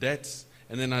that.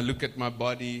 And then I look at my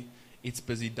body, it's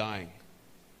busy dying.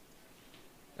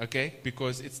 Okay?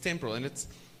 Because it's temporal. And it's,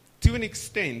 to an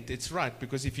extent, it's right.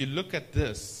 Because if you look at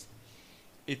this,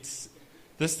 this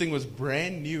thing was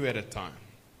brand new at a time.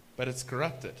 But it's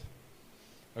corrupted.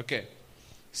 Okay.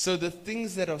 So the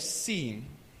things that are seen,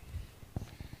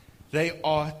 they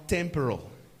are temporal.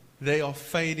 They are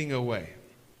fading away.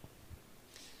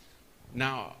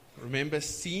 Now, remember,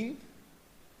 seen,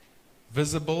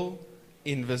 visible,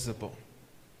 invisible.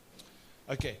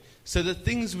 Okay, so the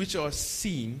things which are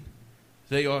seen,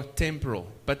 they are temporal.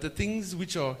 But the things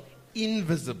which are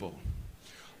invisible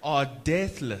are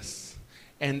deathless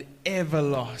and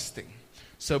everlasting.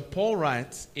 So Paul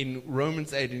writes in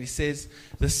Romans 8, and he says,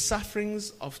 the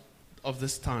sufferings of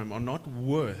this time are not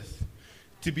worth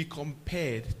to be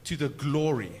compared to the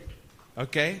glory.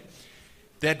 Okay?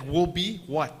 That will be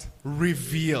what?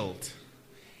 Revealed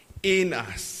in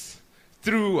us,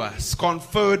 through us,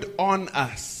 conferred on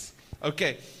us.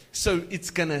 Okay, so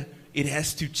it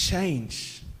has to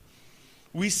change.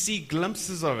 We see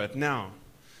glimpses of it now.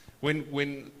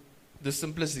 When the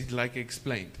simplicity, like I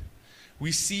explained,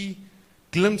 we see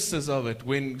glimpses of it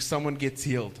when someone gets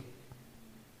healed.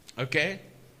 Okay?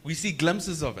 We see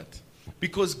glimpses of it.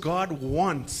 Because God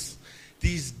wants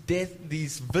these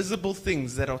visible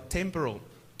things that are temporal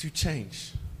to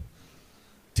change.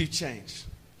 To change.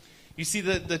 You see,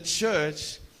 the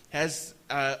church has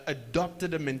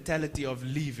adopted a mentality of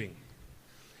leaving.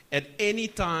 At any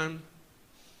time,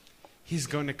 He's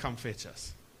going to come fetch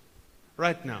us.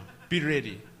 Right now. Be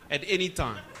ready. At any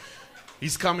time.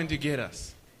 He's coming to get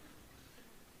us.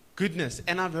 Goodness.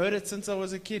 And I've heard it since I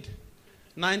was a kid.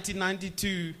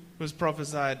 1992 was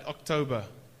prophesied October.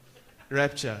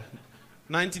 Rapture.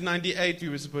 1998 we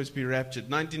were supposed to be raptured.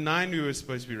 99 we were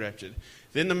supposed to be raptured.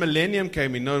 Then the millennium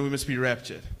came in. No, we must be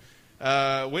raptured.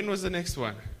 When was the next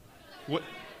one? What?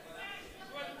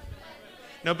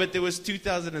 No, but there was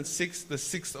 2006, the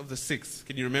 6th of the 6th.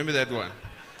 Can you remember that one?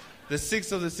 The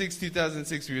 6th of the 6th,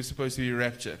 2006, we were supposed to be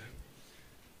raptured.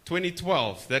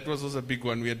 2012, that was also a big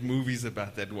one. We had movies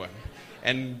about that one.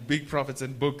 And big prophets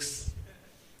and books.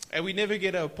 And we never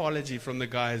get an apology from the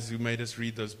guys who made us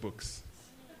read those books.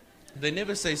 They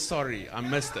never say, sorry, I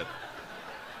missed it.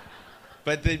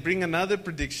 But they bring another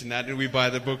prediction out and we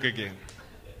buy the book again.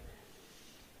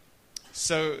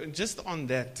 So just on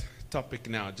that topic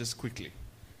now, just quickly.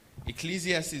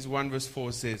 Ecclesiastes 1 verse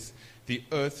 4 says, the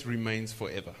earth remains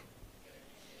forever.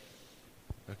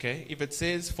 Okay? If it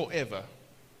says forever,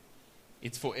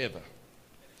 it's forever.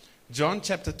 John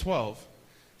chapter 12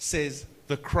 says,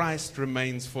 the Christ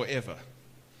remains forever.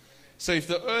 So if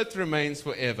the earth remains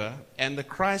forever and the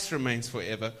Christ remains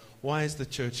forever, why is the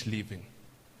church leaving?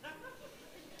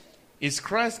 Is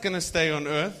Christ going to stay on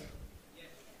earth?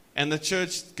 And the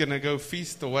church going to go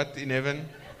feast or what in heaven?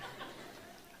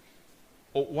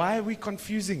 Or why are we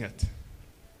confusing it?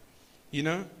 You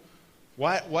know?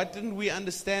 Why didn't we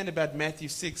understand about Matthew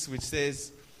 6, which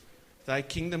says, thy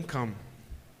kingdom come,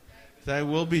 thy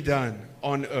will be done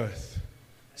on earth.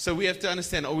 So we have to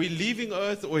understand, are we leaving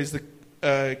earth or is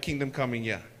the kingdom coming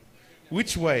here?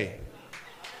 Which way?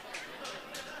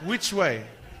 Which way?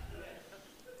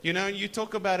 You know, you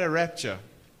talk about a rapture.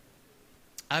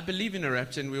 I believe in a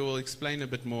rapture, and we will explain a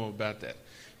bit more about that.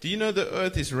 Do you know the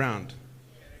earth is round?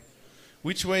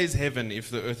 Which way is heaven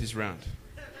if the earth is round?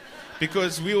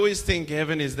 Because we always think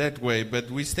heaven is that way,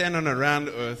 but we stand on a round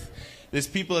earth. There's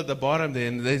people at the bottom there,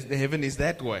 and the heaven is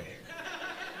that way.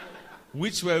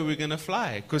 Which way are we going to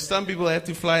fly? Because some people have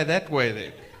to fly that way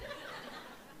there.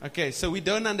 Okay, so we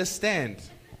don't understand.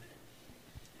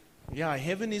 Yeah,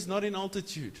 heaven is not in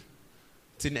altitude.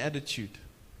 It's in attitude.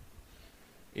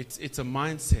 It's a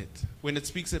mindset. When it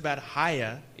speaks about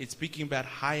higher, it's speaking about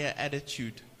higher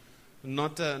attitude,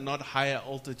 not higher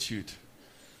altitude.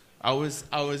 I was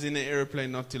in an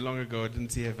airplane not too long ago. I didn't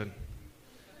see heaven.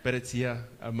 But it's here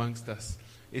amongst us.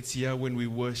 It's here when we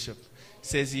worship. It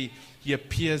says he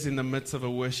appears in the midst of a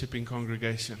worshiping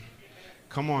congregation.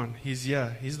 Come on, he's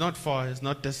here. He's not far. He's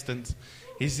not distant.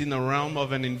 He's in the realm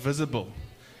of an invisible.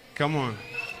 Come on.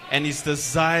 And his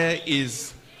desire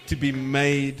is to be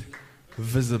made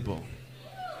visible.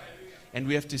 And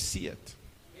we have to see it.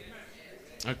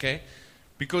 Okay?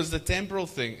 Because the temporal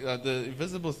thing, the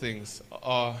visible things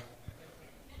are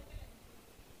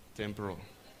temporal.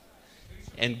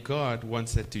 And God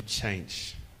wants it to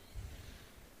change.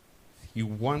 He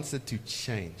wants it to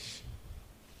change.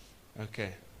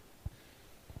 Okay.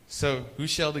 So, who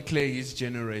shall declare his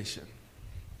generation?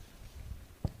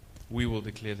 We will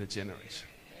declare the generation.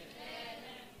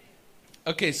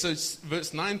 Okay, so it's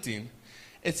verse 19.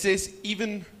 It says,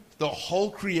 even the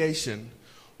whole creation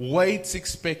waits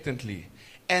expectantly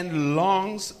and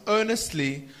longs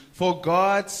earnestly for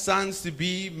God's sons to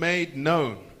be made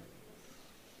known.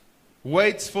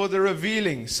 Waits for the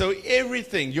revealing. So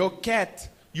everything, your cat,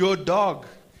 your dog,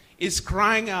 is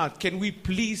crying out, can we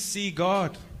please see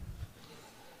God?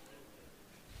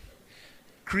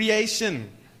 Creation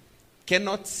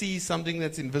cannot see something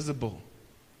that's invisible.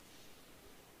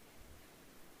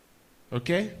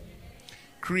 Okay?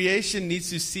 Creation needs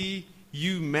to see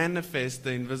you manifest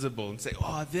the invisible and say,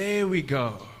 oh, there we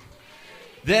go.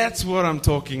 That's what I'm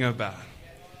talking about.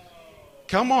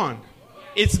 Come on.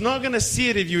 It's not going to see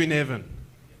it if you're in heaven.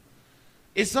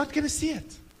 It's not going to see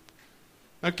it.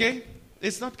 Okay?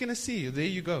 It's not going to see you. There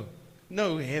you go.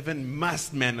 No, heaven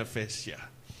must manifest here.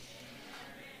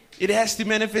 It has to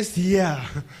manifest here.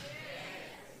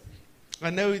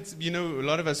 I know it's, a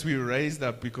lot of us, we were raised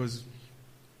up because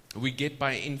we get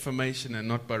by information and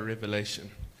not by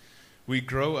revelation. We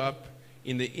grow up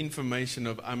in the information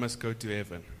of, I must go to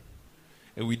heaven.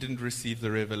 And we didn't receive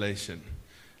the revelation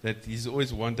that he's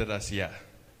always wanted us here.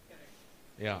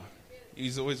 Yeah.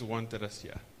 He's always wanted us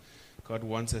here. God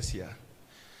wants us here.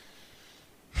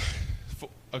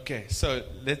 Okay, so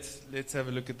let's have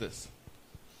a look at this.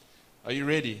 Are you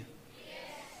ready? Yes.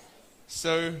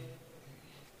 So,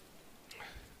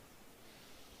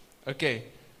 okay.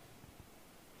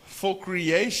 For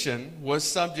creation was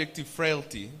subject to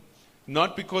frailty,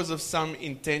 not because of some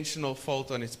intentional fault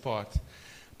on its part,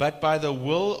 but by the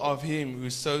will of him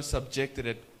who so subjected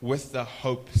it with the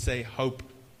hope, say hope,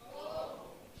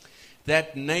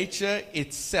 that nature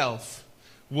itself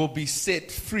will be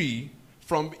set free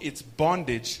from its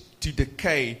bondage to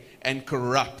decay and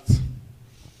corrupt.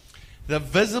 The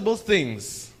visible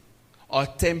things are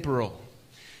temporal.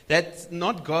 That's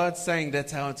not God saying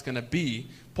that's how it's going to be.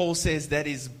 Paul says that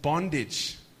is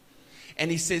bondage.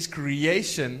 And he says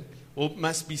creation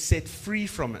must be set free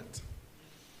from it.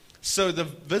 So the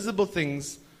visible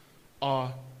things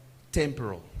are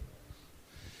temporal.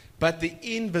 But the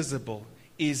invisible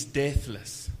is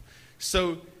deathless.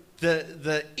 So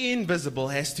the invisible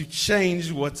has to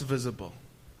change what's visible.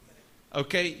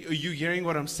 Okay? Are you hearing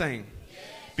what I'm saying?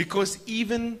 Because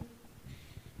even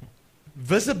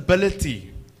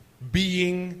visibility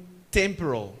being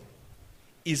temporal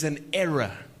is an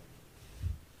error.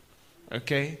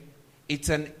 Okay? It's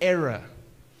an error.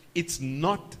 It's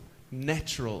not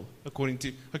natural according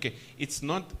to... Okay, it's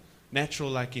not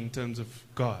natural like in terms of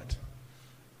God.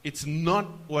 It's not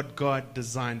what God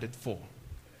designed it for.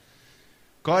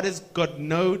 God has got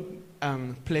no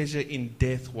pleasure in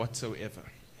death whatsoever.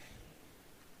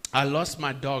 I lost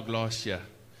my dog last year.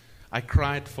 I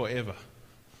cried forever.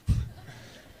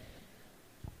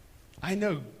 I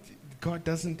know God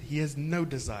doesn't, He has no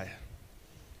desire.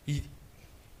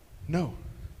 No.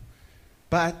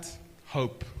 But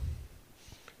hope.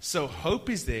 So hope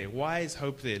is there. Why is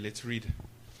hope there? Let's read.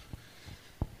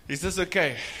 Is this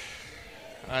okay?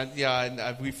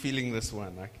 We're feeling this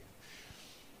one.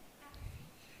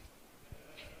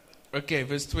 Okay,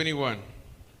 verse 21.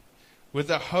 With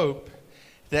a hope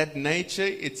that nature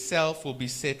itself will be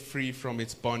set free from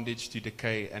its bondage to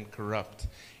decay and corrupt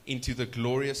into the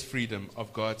glorious freedom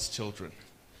of God's children.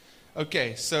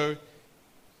 Okay, so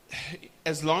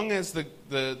as long as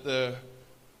the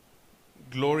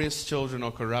glorious children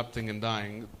are corrupting and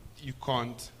dying,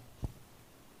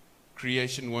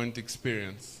 creation won't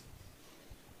experience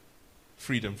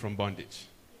freedom from bondage.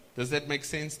 Does that make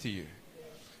sense to you?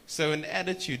 So an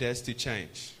attitude has to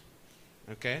change.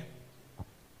 Okay?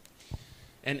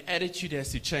 An attitude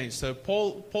has to change. So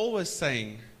Paul was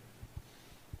saying,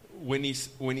 when he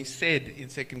said in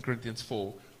 2 Corinthians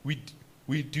 4,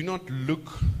 we do not look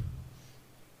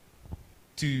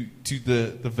to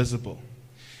the visible.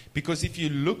 Because if you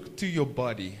look to your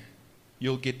body,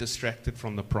 you'll get distracted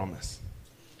from the promise.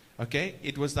 Okay?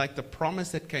 It was like the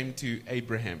promise that came to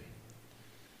Abraham.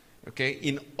 Okay?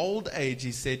 In old age,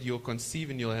 he said, you'll conceive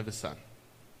and you'll have a son.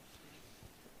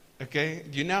 Okay?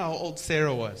 Do you know how old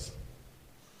Sarah was?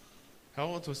 How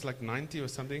old was, like 90 or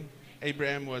something?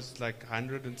 Abraham was like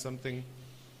 100 and something.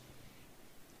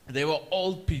 They were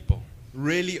old people.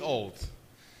 Really old.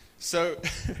 So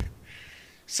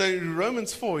in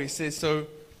Romans 4, he says,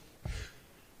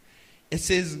 it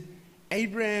says,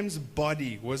 Abraham's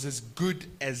body was as good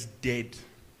as dead.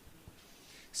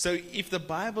 So if the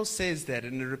Bible says that,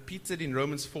 and it repeats it in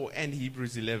Romans 4 and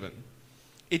Hebrews 11,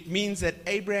 it means that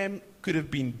Abraham could have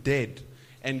been dead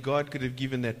and God could have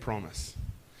given that promise.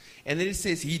 And then it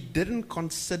says he didn't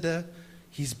consider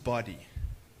his body,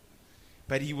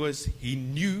 but he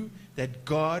knew that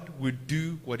God would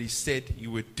do what he said he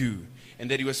would do,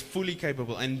 and that he was fully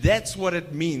capable. And that's what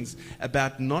it means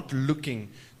about not looking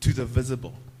to the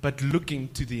visible, but looking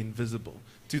to the invisible,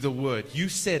 to the word. You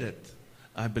said it,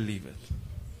 I believe it.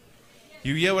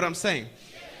 You hear what I'm saying?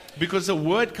 Because the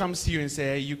word comes to you and says,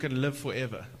 hey, you can live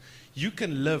forever. You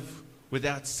can live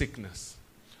without sickness.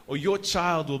 Or your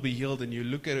child will be healed and you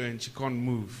look at her and she can't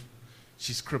move.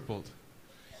 She's crippled.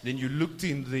 Then you look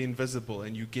to the invisible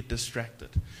and you get distracted.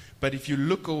 But if you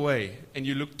look away and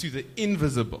you look to the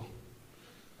invisible,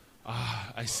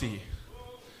 I see.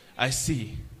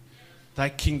 Thy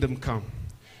kingdom come.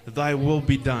 Thy will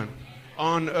be done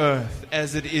on earth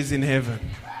as it is in heaven.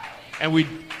 And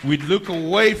we look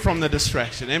away from the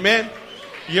distraction. Amen?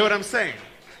 You hear what I'm saying?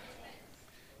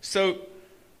 So,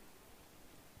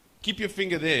 keep your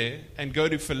finger there and go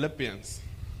to Philippians.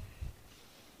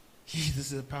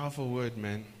 This is a powerful word,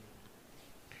 man.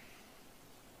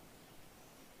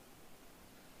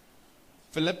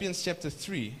 Philippians chapter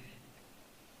 3,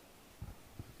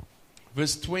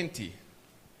 verse 20.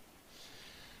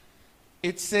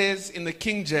 It says in the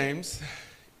King James,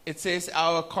 it says,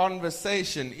 our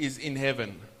conversation is in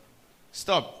heaven.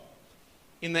 Stop.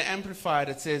 In the Amplified,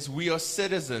 it says, we are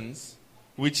citizens,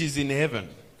 which is in heaven.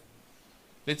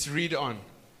 Let's read on.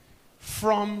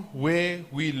 From where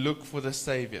we look for the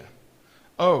Savior.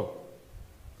 Oh,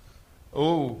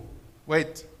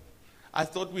 wait. I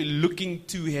thought we're looking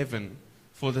to heaven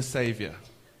for the Savior.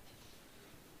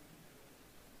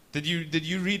 Did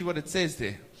you read what it says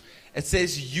there? It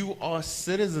says you are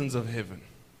citizens of heaven.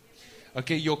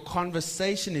 Okay, your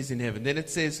conversation is in heaven. Then it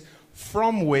says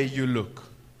from where you look.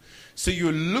 So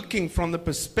you're looking from the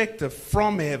perspective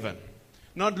from heaven.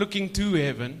 Not looking to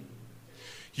heaven.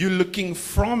 You're looking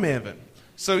from heaven.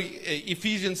 So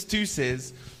Ephesians 2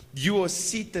 says, you are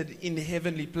seated in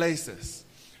heavenly places.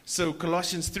 So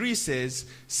Colossians 3 says,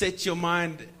 set your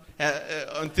mind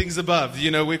on things above,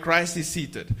 where Christ is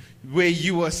seated, where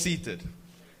you are seated.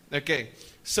 Okay,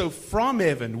 so from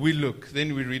heaven we look,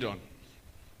 then we read on.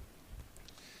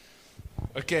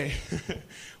 Okay,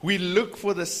 we look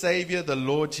for the Savior, the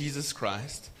Lord Jesus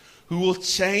Christ, who will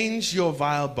change your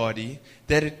vile body,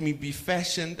 that it may be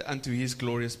fashioned unto his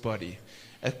glorious body,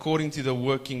 according to the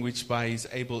working which by he is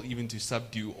able even to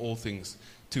subdue all things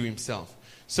to himself.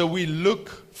 So we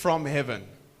look from heaven.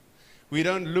 We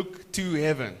don't look to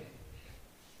heaven.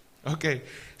 Okay,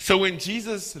 so when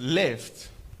Jesus left,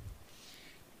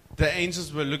 the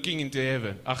angels were looking into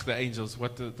heaven. The angels,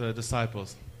 the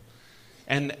disciples.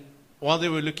 And while they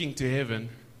were looking to heaven,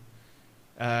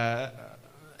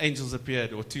 angels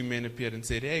appeared, or two men appeared and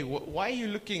said, hey, why are you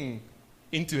looking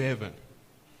into heaven?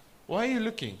 Why are you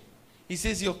looking? He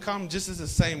says you'll come just as the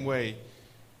same way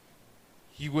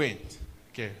He went.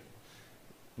 Okay.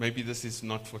 Maybe this is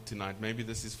not for tonight. Maybe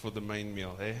this is for the main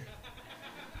meal, eh?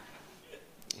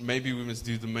 Maybe we must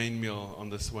do the main meal on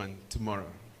this one tomorrow.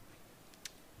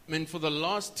 I mean, for the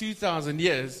last 2,000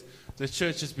 years, the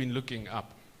church has been looking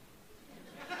up.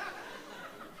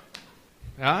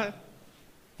 Right?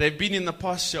 They've been in the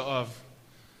posture of,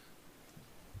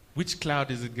 which cloud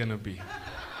is it going to be?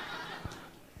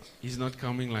 He's not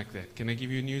coming like that. Can I give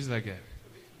you news like that?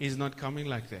 He's not coming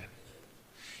like that.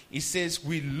 He says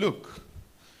we look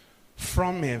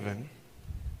from heaven,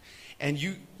 and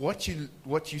what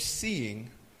you're seeing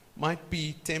might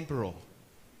be temporal.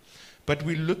 But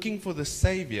we're looking for the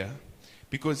Savior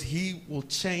because He will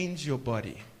change your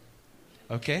body.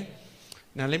 Okay?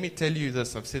 Now let me tell you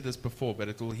this. I've said this before, but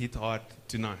it will hit hard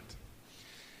tonight.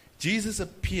 Jesus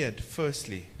appeared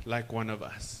firstly like one of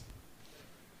us.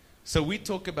 So we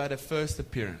talk about a first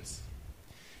appearance.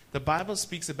 The Bible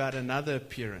speaks about another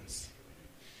appearance.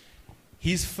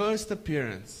 His first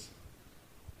appearance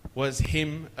was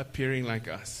Him appearing like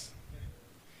us.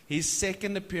 His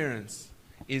second appearance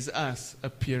is us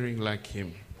appearing like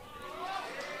Him.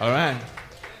 All right?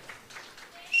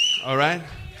 All right?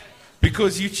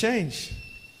 Because you change.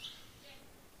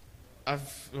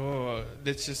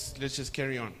 Let's just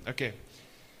carry on. Okay.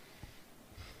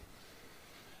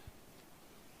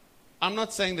 I'm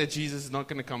not saying that Jesus is not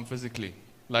going to come physically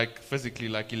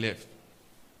like He left.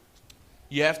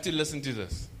 You have to listen to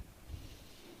this.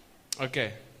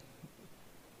 Okay.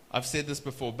 I've said this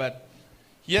before, but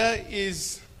here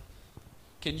is,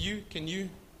 can you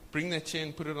bring that chair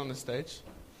and put it on the stage?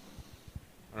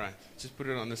 All right, just put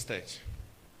it on the stage.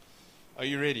 Are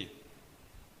you ready?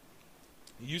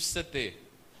 You sit there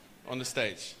on the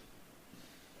stage.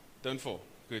 Don't fall.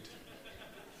 Good.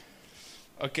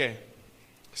 Okay.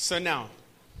 So now,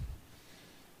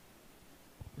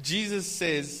 Jesus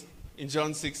says in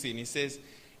John 16, He says,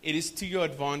 "It is to your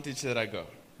advantage that I go."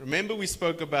 Remember we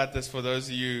spoke about this for those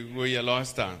of you who were here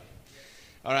last time.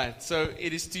 All right, so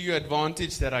it is to your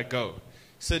advantage that I go.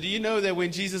 So do you know that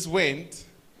when Jesus went,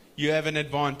 you have an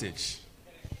advantage?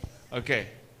 Okay.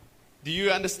 Do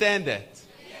you understand that?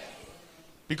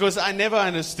 Because I never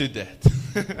understood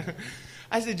that.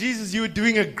 I said, Jesus, you were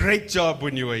doing a great job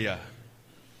when you were here.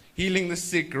 Healing the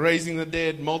sick, raising the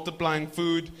dead, multiplying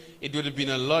food. It would have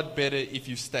been a lot better if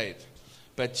you stayed.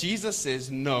 But Jesus says,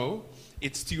 no,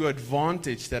 it's to your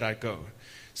advantage that I go.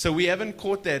 So we haven't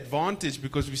caught the advantage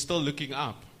because we're still looking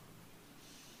up.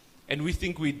 And we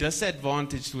think we're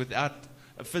disadvantaged without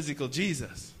a physical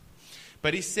Jesus.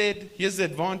 But He said, here's the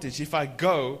advantage. If I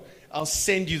go, I'll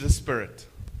send you the Spirit.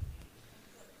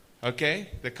 Okay?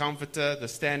 The Comforter, the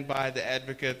Standby, the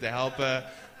Advocate, the Helper,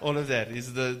 all of that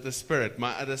is the Spirit,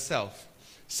 my other self.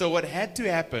 So what had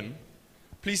to happen,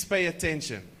 please pay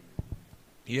attention.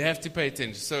 You have to pay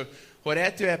attention. So what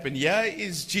had to happen, here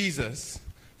is Jesus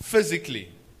physically.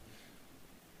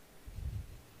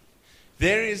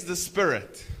 There is the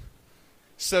Spirit.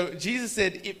 So Jesus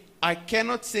said, I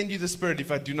cannot send you the Spirit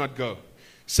if I do not go.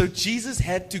 So Jesus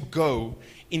had to go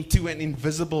into an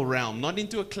invisible realm, not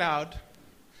into a cloud,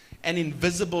 an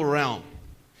invisible realm.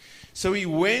 So He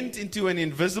went into an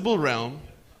invisible realm,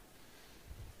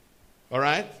 all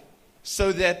right,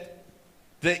 so that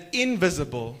the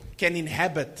invisible can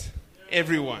inhabit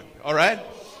everyone, all right?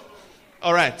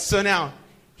 All right, so now,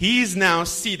 He is now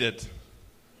seated,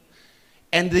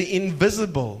 and the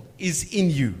invisible is in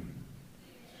you,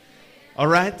 all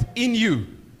right, in you.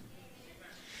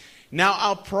 Now,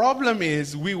 our problem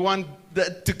is we want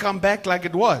to come back like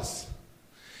it was.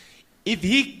 If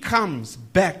He comes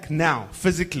back now,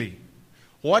 physically,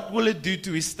 what will it do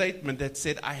to His statement that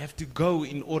said, I have to go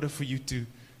in order for you to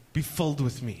be filled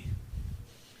with me?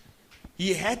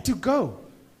 He had to go.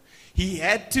 He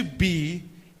had to be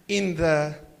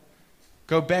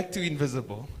go back to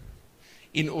invisible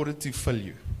in order to fill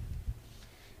you.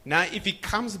 Now, if He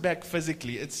comes back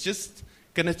physically, it's just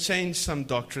going to change some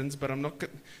doctrines, but I'm not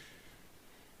going to.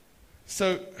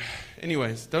 So,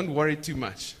 anyways, don't worry too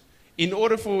much. In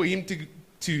order for Him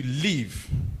to leave,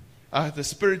 the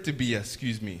Spirit to be here,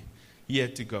 He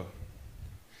had to go.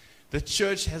 The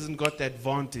church hasn't got that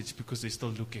advantage because they're still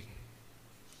looking.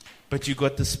 But you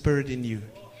got the Spirit in you.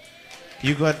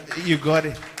 You got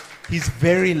His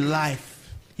very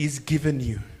life He's given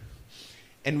you.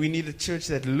 And we need a church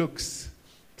that looks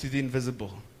to the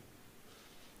invisible.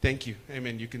 Thank you.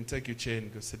 Amen. You can take your chair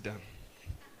and go sit down.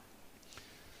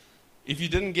 If you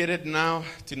didn't get it now,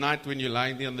 tonight when you're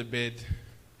lying there on the bed,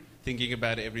 thinking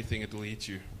about everything, it will hit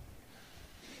you.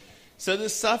 So the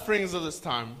sufferings of this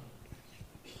time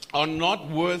are not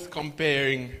worth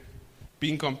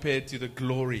being compared to the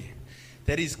glory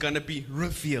that is going to be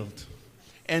revealed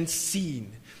and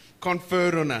seen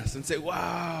conferred on us and say,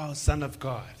 wow, Son of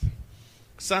God.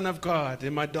 Son of God.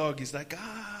 And my dog is like,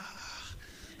 ah.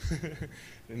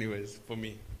 Anyways, for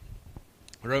me.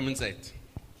 Romans 8.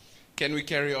 Can we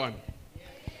carry on?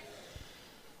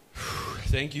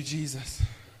 Thank you, Jesus.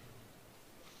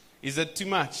 Is that too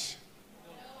much?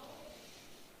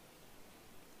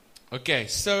 Okay,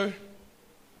 so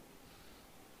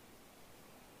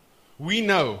we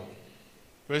know,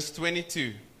 verse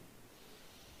 22,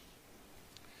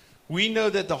 we know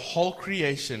that the whole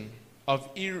creation of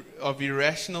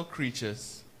irrational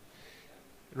creatures,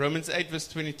 Romans 8 verse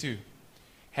 22,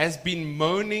 has been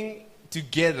moaning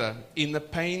together in the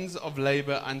pains of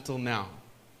labor until now.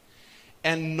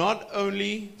 And not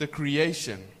only the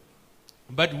creation,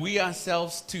 but we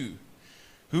ourselves too,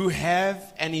 who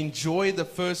have and enjoy the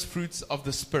first fruits of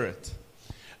the Spirit,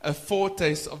 a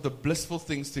foretaste of the blissful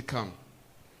things to come.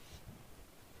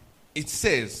 It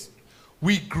says,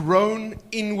 we groan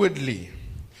inwardly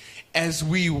as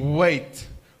we wait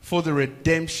for the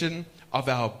redemption of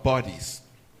our bodies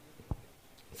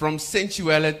from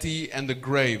sensuality and the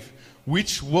grave,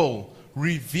 which will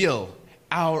reveal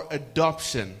our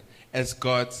adoption as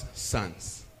God's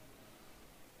sons.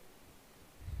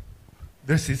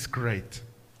 This is great.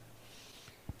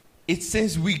 It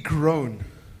says we groan.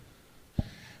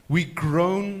 We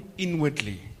groan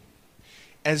inwardly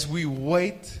as we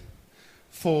wait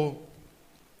for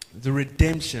the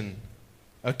redemption.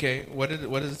 Okay, what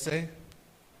does it say?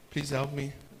 Please help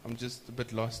me. I'm just a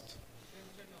bit lost.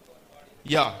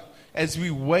 Yeah, as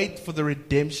we wait for the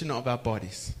redemption of our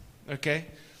bodies. Okay?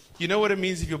 You know what it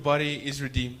means if your body is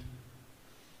redeemed?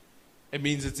 It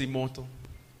means it's immortal.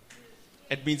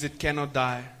 It means it cannot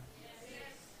die.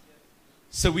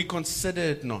 So we consider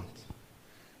it not.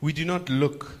 We do not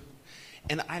look.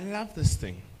 And I love this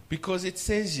thing because it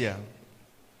says here,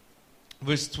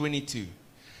 verse 22,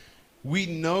 we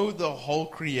know the whole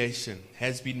creation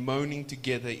has been moaning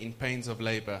together in pains of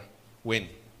labor. When?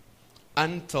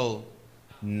 Until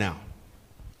now.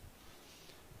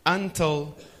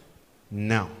 Until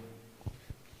now.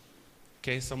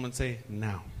 Okay, someone say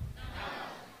now.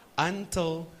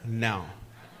 Until now.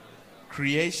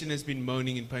 Creation has been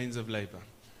moaning in pains of labor.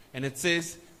 And it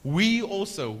says,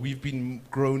 we've been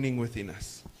groaning within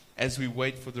us as we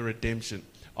wait for the redemption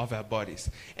of our bodies,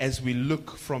 as we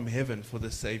look from heaven for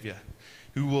the Savior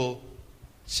who will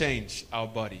change our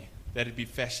body, that it be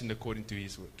fashioned according to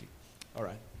His working. All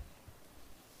right.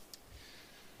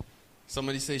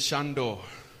 Somebody say Shando.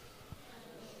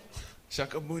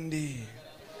 Shakabundi.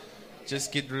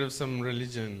 Just get rid of some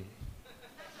religion.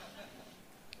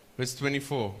 Verse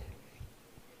 24.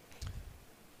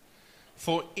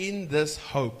 For in this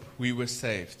hope we were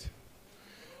saved.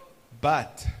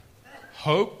 But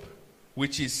hope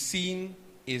which is seen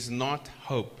is not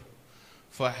hope.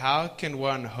 For how can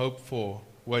one hope for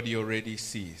what he already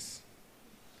sees?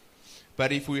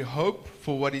 But if we hope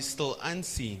for what is still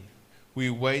unseen, we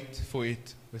wait for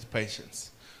it with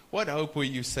patience. What hope were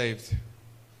you saved?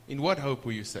 In what hope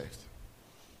were you saved?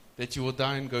 That you will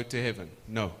die and go to heaven?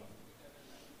 No.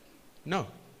 No.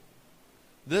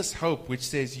 This hope which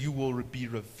says you will be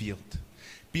revealed.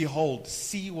 Behold,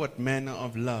 see what manner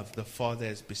of love the Father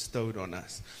has bestowed on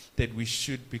us, that we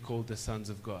should be called the sons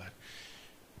of God.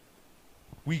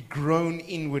 We groan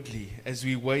inwardly as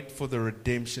we wait for the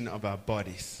redemption of our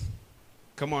bodies.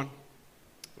 Come on.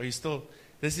 Are you still?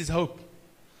 This is hope.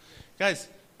 Guys,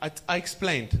 I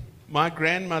explained. My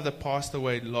grandmother passed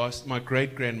away my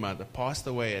great-grandmother passed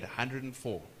away at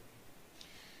 104.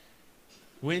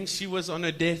 When she was on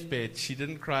her deathbed, she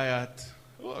didn't cry out,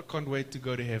 oh, I can't wait to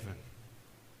go to heaven.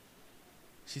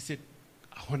 She said,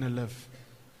 I want to live.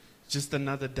 Just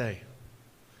another day.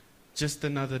 Just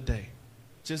another day.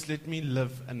 Just let me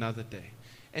live another day.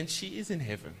 And she is in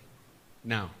heaven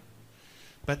now.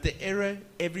 But the error,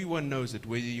 everyone knows it,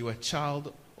 whether you're a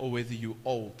child or whether you're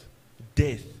old.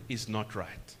 Death is not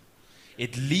right.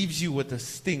 It leaves you with a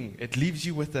sting. It leaves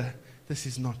you with this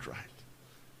is not right.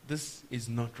 This is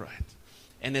not right.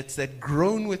 And it's that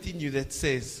groan within you that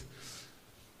says,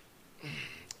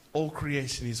 all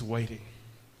creation is waiting.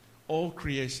 All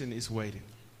creation is waiting.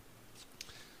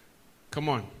 Come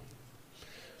on.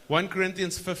 1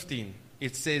 Corinthians 15,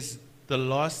 it says, the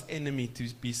last enemy to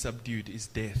be subdued is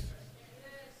death.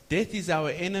 Death is our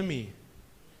enemy.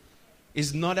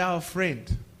 Is not our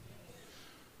friend.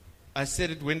 I said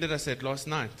it, when did I say it? Last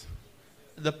night.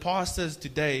 The pastors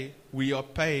today, we are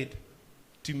paid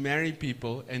to marry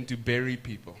people and to bury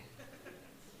people.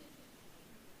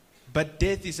 But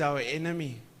death is our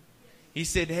enemy. He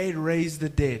said, hey, raise the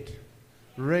dead.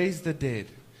 Raise the dead.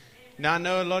 Now, I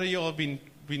know a lot of you all have been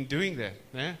been doing that.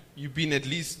 Eh? You've been at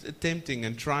least attempting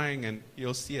and trying, and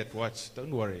you'll see it. Watch.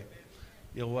 Don't worry.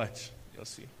 You'll watch. You'll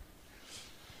see.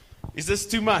 Is this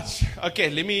too much? Okay,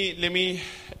 let me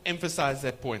emphasize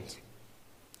that point.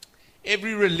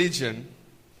 Every religion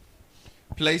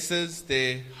places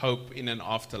their hope in an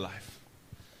afterlife.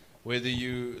 Whether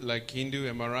you like Hindu,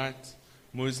 am I right?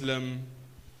 Muslim,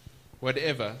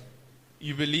 whatever,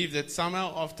 you believe that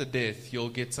somehow after death you'll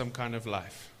get some kind of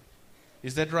life.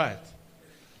 Is that right?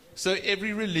 So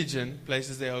every religion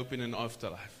places their hope in an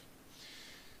afterlife.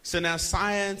 So now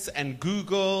science and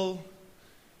Google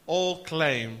all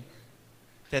claim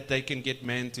that they can get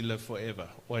man to live forever,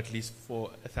 or at least for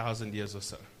 1,000 years or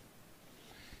so.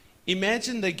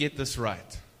 Imagine they get this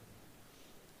right.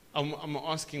 I'm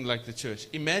asking like the church.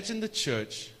 Imagine the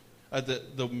church,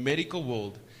 the medical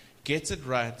world, gets it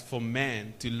right for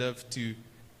man to live to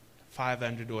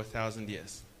 500 or 1,000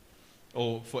 years,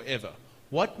 or forever.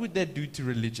 What would that do to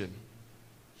religion?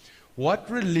 What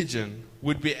religion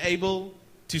would be able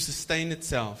to sustain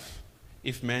itself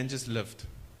if man just lived?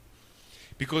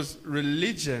 Because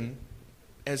religion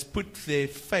has put their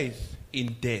faith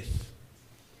in death.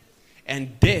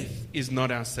 And death is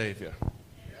not our Savior.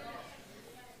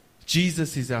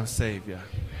 Jesus is our Savior.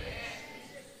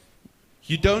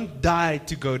 You don't die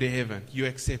to go to heaven. You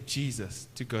accept Jesus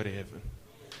to go to heaven.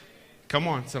 Come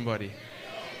on, somebody.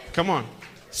 Come on.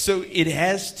 So it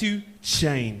has to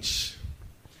change.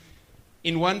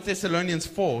 In 1 Thessalonians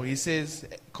 4, he says,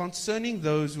 concerning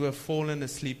those who have fallen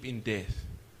asleep in death.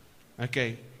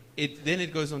 Okay, then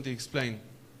it goes on to explain,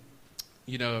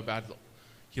 about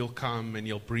he'll come and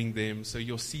he'll bring them, so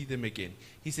you'll see them again.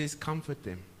 He says, comfort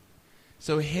them.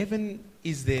 So heaven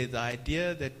is there. The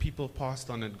idea that people passed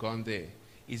on and gone there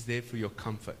is there for your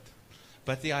comfort.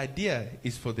 But the idea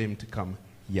is for them to come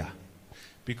here,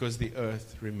 because the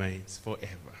earth remains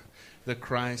forever. The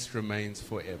Christ remains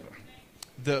forever.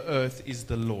 The earth is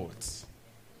the Lord's.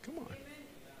 Come on.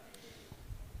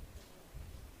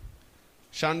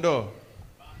 Shando.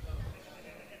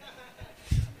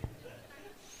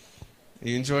 Are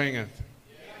you enjoying it?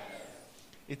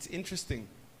 It's interesting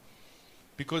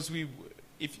because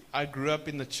if I grew up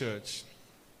in the church,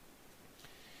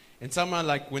 and somehow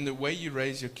like when the way you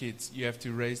raise your kids, you have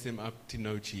to raise them up to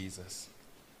know Jesus.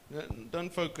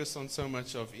 Don't focus on so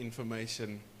much of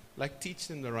information, like teach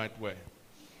them the right way.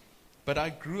 But I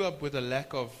grew up with a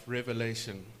lack of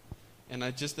revelation, and I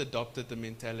just adopted the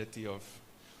mentality of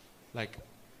like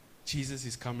Jesus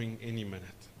is coming any minute.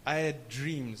 I had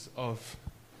dreams of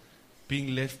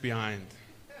being left behind.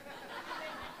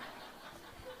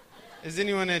 Has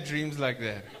anyone had dreams like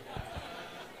that?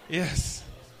 Yes.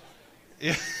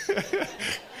 Yeah.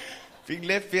 Being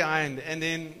left behind, and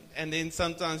then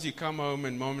sometimes you come home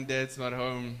and mom and dad's not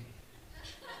home,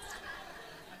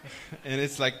 and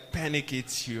it's like panic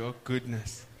hits you. Oh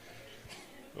goodness.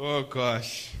 Oh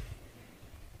gosh.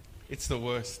 It's the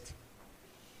worst.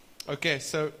 Okay,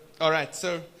 so all right,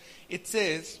 so it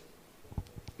says,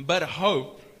 but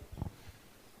hope.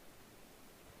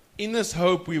 In this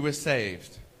hope we were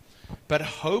saved. But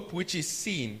hope which is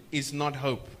seen is not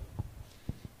hope.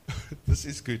 This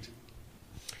is good.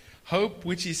 Hope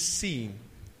which is seen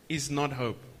is not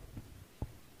hope.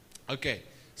 Okay,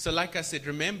 so like I said,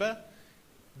 remember,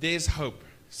 there's hope.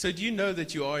 So do you know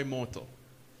that you are immortal?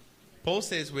 Paul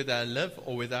says, whether I live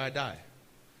or whether I die,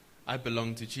 I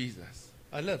belong to Jesus.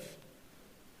 I live.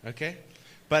 Okay?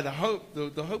 But the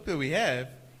hope that we have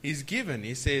is given,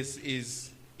 he says,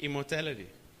 is immortality.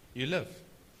 You live.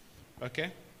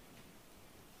 Okay?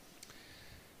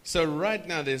 So right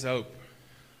now there's hope.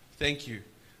 Thank you.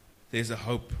 There's a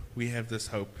hope. We have this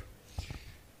hope.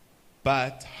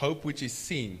 But hope which is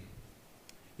seen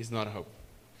is not hope.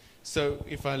 So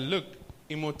if I look,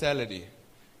 immortality,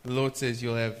 the Lord says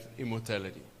you'll have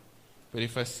immortality. But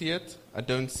if I see it, I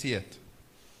don't see it.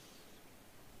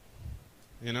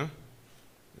 You know?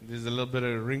 There's a little bit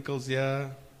of wrinkles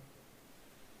here.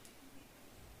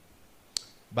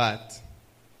 But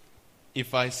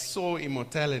if I saw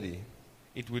immortality,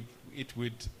 it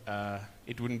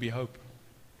wouldn't be hope.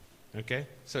 Okay?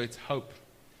 So it's hope.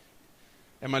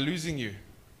 Am I losing you?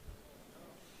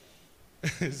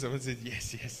 Someone said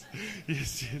yes, yes.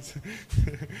 Yes,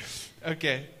 yes.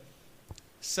 Okay.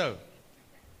 So,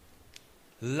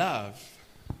 love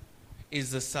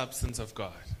is the substance of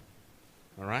God.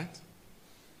 All right?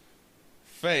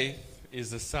 Faith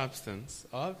is the substance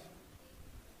of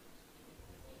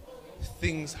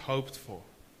things hoped for.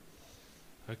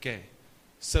 Okay.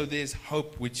 So there's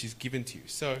hope which is given to you.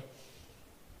 So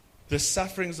the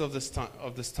sufferings of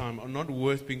this time are not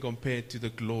worth being compared to the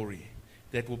glory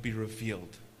that will be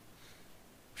revealed.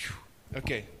 Whew.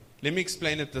 Okay, let me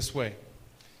explain it this way.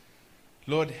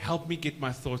 Lord, help me get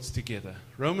my thoughts together.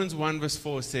 Romans 1 verse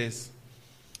 4 says,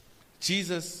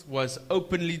 Jesus was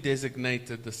openly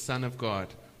designated the Son of God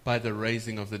by the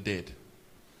raising of the dead.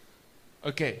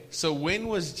 Okay, so when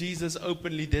was Jesus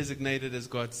openly designated as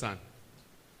God's Son?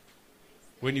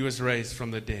 When he was raised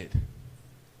from the dead.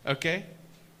 Okay?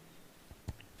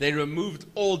 They removed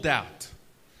all doubt.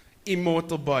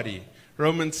 Immortal body.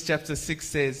 Romans chapter 6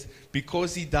 says,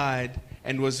 because he died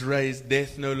and was raised,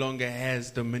 death no longer has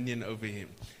dominion over him.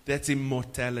 That's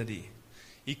immortality.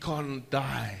 He can't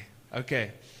die.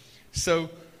 Okay. So,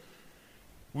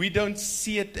 we don't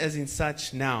see it as in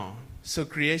such now. So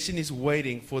creation is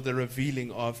waiting for the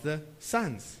revealing of the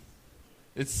sons.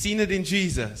 It's seen it in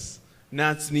Jesus.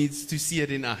 Now it needs to see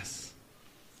it in us.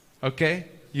 Okay?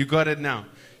 You got it now.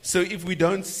 So if we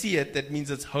don't see it, that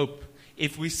means it's hope.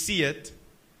 If we see it,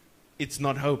 it's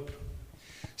not hope.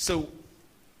 So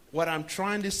what I'm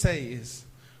trying to say is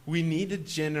we need a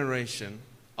generation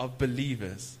of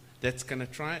believers that's going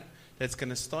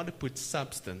to start to put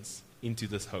substance into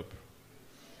this hope.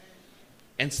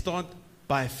 And start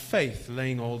by faith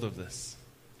laying hold of this.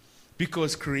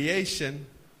 Because creation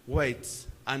waits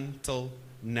until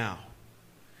now.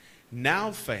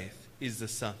 Now faith is the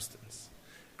substance.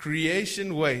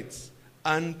 Creation waits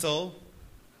until,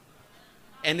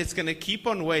 and it's going to keep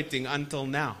on waiting until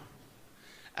now.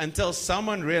 Until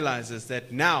someone realizes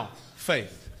that now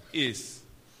faith is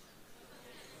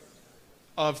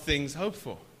of things hoped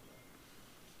for.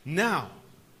 Now.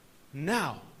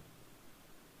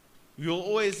 You'll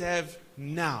always have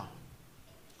now.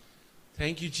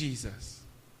 Thank you, Jesus.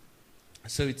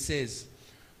 So it says,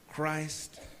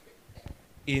 Christ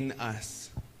in us,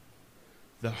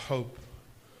 the hope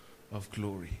of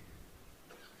glory.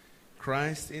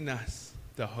 Christ in us,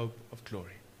 the hope of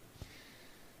glory.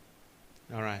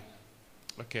 All right.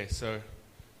 Okay, so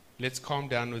let's calm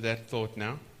down with that thought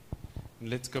now.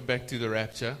 Let's go back to the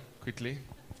rapture quickly.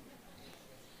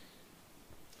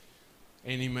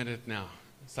 Any minute now.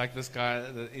 It's like this guy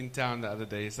in town the other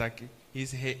day. It's like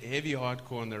he's heavy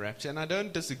hardcore on the rapture. And I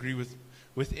don't disagree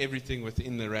with everything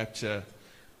within the rapture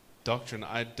doctrine.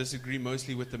 I disagree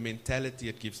mostly with the mentality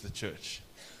it gives the church.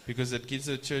 Because it gives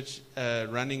the church a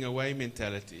running away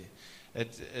mentality.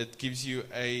 It gives you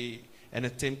an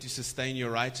attempt to sustain your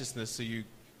righteousness so you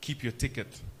keep your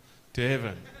ticket to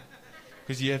heaven.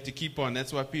 Because you have to keep on.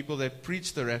 That's why people that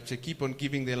preach the rapture keep on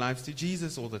giving their lives to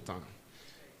Jesus all the time.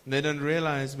 And they don't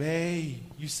realize, hey,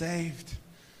 you saved.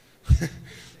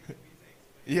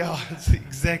 Yeah, it's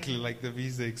exactly like the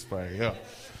visa expiry. Yeah.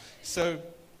 So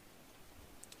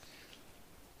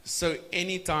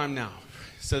anytime now.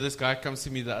 So this guy comes to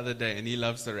me the other day and he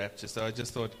loves the rapture. So I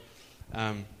just thought,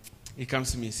 he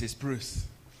comes to me and says, Bruce,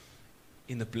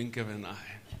 in the blink of an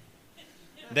eye.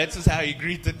 That's just how he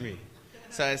greeted me.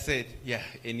 So I said, yeah,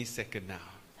 any second now.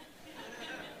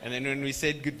 And then when we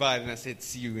said goodbye, then I said,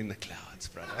 see you in the clouds,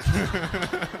 brother.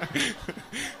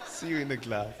 See you in the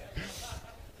clouds.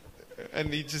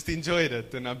 And he just enjoyed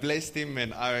it. And I blessed him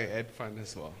and I had fun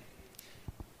as well.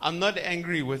 I'm not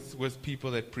angry with people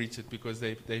that preach it because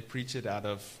they preach it out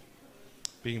of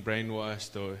being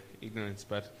brainwashed or ignorance.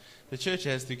 But the church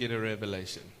has to get a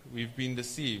revelation. We've been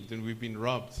deceived and we've been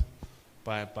robbed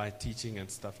by teaching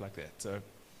and stuff like that. So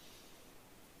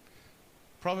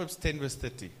Proverbs 10 verse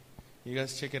 30. You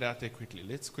guys check it out there quickly.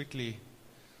 Let's quickly,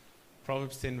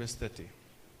 Proverbs 10 verse 30.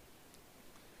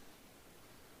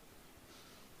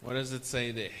 What does it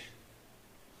say there?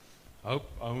 I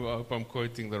hope I'm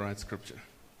quoting the right scripture.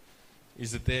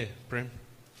 Is it there, Prem?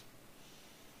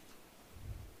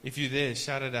 If you're there,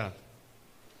 shout it out.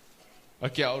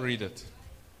 Okay, I'll read it.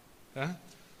 Huh?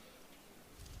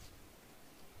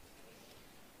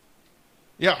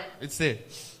 Yeah, it's there.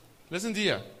 Listen to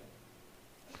here.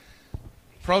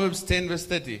 Proverbs 10 verse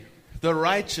 30. The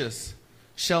righteous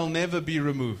shall never be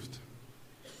removed.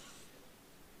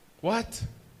 What?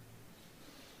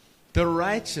 The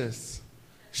righteous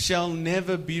shall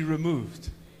never be removed.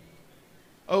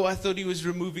 Oh, I thought he was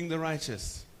removing the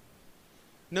righteous.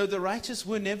 No, the righteous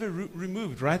were never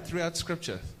removed right throughout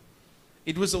Scripture.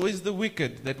 It was always the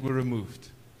wicked that were removed.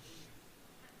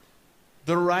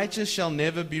 The righteous shall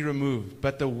never be removed,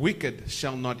 but the wicked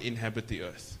shall not inhabit the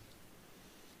earth.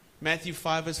 Matthew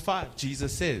 5 verse 5,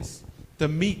 Jesus says, the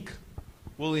meek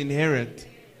will inherit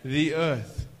the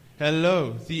earth.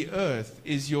 Hello, the earth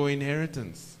is your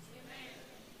inheritance.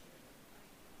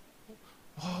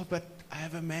 Oh, but I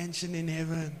have a mansion in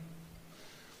heaven.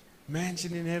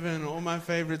 Mansion in heaven, all my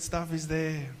favorite stuff is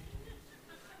there.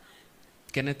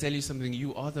 Can I tell you something?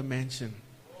 You are the mansion.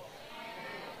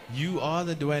 You are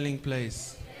the dwelling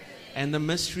place. And the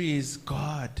mystery is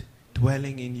God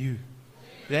dwelling in you.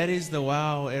 That is the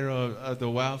wow error, the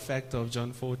wow factor of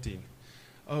John 14.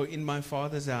 Oh, in my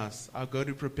Father's house, I'll go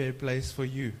to prepare a place for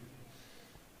you.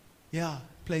 Yeah,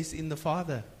 place in the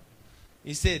Father.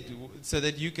 He said, so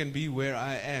that you can be where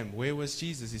I am. Where was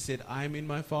Jesus? He said, I'm in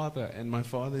my Father, and my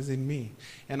Father is in me.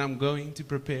 And I'm going to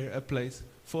prepare a place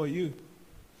for you.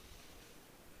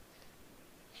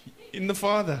 In the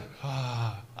Father.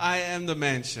 I am the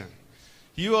mansion.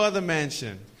 You are the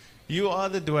mansion. You are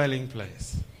the dwelling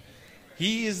place.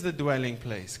 He is the dwelling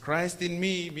place. Christ in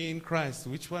me, me in Christ.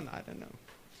 Which one? I don't know.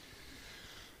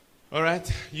 All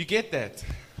right, you get that?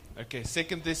 Okay,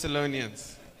 2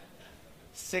 Thessalonians.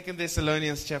 2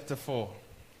 Thessalonians chapter 4.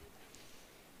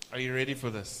 Are you ready for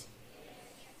this?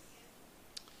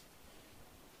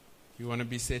 You want to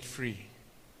be set free.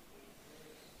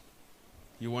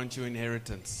 You want your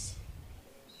inheritance.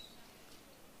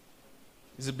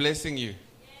 Is it blessing you?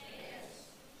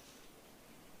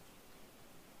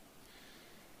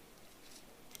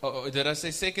 Oh, did I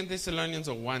say 2 Thessalonians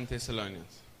or 1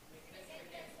 Thessalonians?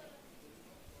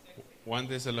 1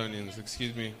 Thessalonians,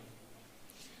 excuse me.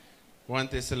 1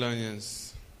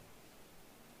 Thessalonians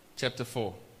chapter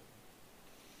 4.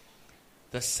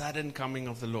 The sudden coming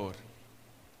of the Lord.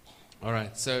 All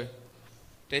right, so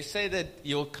they say that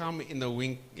you'll come in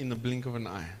the blink of an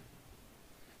eye.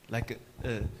 Like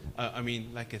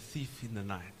a thief in the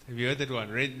night. Have you heard that one?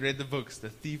 Read the books, The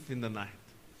Thief in the Night.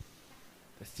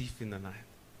 The thief in the night.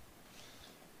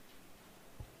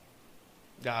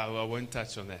 I won't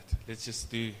touch on that. Let's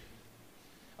just do.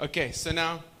 Okay, so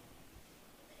now,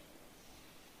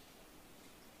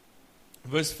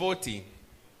 verse 14.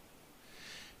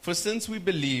 For since we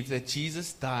believe that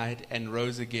Jesus died and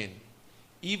rose again,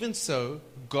 even so,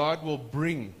 God will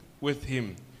bring with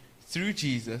him, through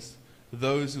Jesus,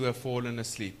 those who have fallen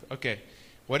asleep. Okay,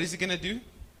 what is he going to do?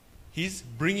 He's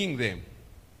bringing them.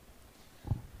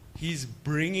 He's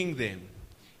bringing them.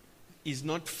 He's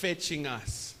not fetching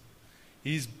us.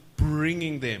 He's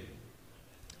bringing them.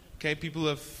 Okay, people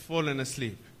have fallen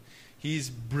asleep.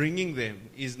 He's bringing them.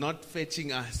 He's not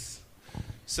fetching us.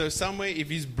 So somewhere, if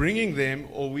he's bringing them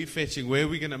or we're fetching, where are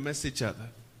we going to miss each other?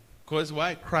 Because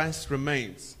why? Christ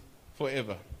remains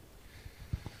forever.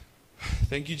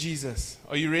 Thank you, Jesus.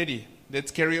 Are you ready?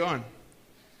 Let's carry on.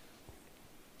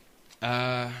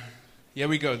 Here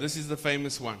we go. This is the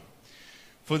famous one.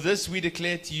 For this we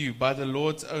declare to you by the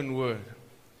Lord's own word,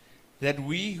 that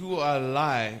we who are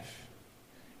alive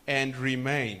and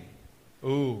remain.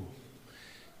 Oh,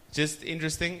 just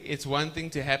interesting. It's one thing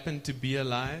to happen to be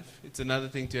alive. It's another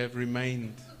thing to have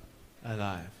remained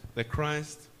alive. That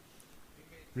Christ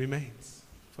remains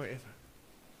forever.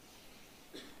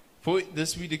 For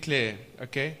this we declare,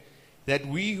 okay, that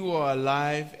we who are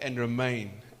alive and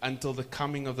remain until the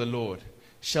coming of the Lord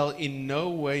shall in no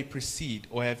way precede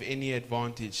or have any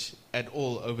advantage at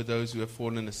all over those who have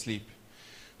fallen asleep.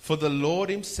 For the Lord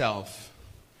himself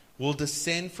will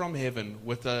descend from heaven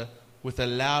with a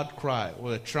loud cry,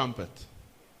 or a trumpet.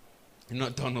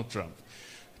 Not Donald Trump.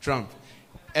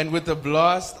 And with the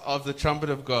blast of the trumpet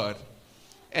of God.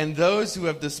 And those who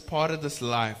have departed this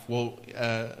life will,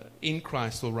 in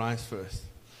Christ, will rise first.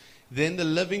 Then the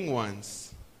living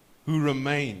ones who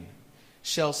remain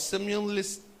shall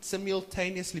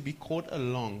simultaneously be caught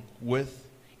along with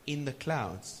in the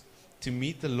clouds to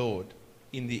meet the Lord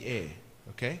in the air.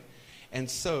 Okay? And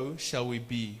so shall we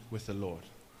be with the Lord.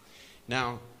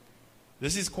 Now,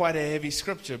 this is quite a heavy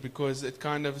scripture because it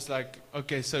kind of is like,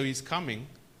 okay, so he's coming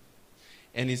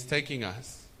and he's taking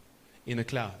us in the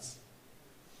clouds.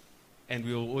 And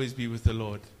we will always be with the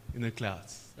Lord in the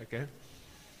clouds. Okay?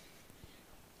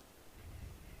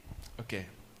 Okay.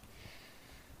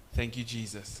 Thank you,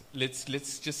 Jesus. Let's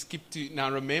just skip to,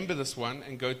 now remember this one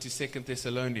and go to 2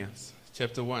 Thessalonians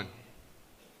chapter 1.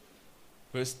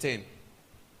 Verse 10.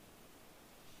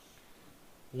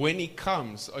 When he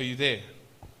comes, are you there?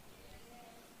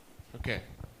 Okay.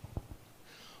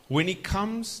 When he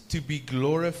comes to be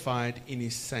glorified in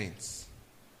his saints.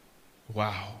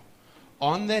 Wow.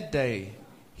 On that day,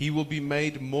 he will be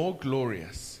made more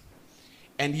glorious,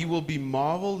 and he will be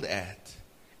marveled at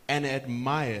and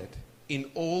admired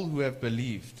in all who have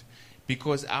believed,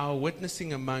 because our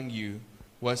witnessing among you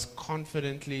was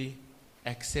confidently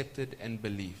accepted and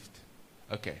believed.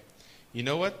 Okay. You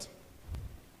know what?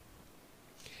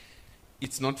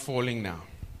 It's not falling now.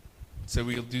 So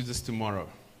we'll do this tomorrow.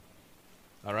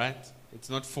 All right?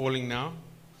 It's not falling now.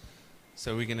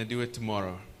 So we're going to do it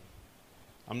tomorrow.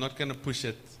 I'm not going to push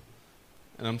it.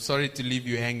 And I'm sorry to leave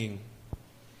you hanging.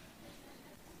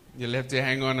 You'll have to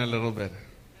hang on a little bit.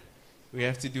 We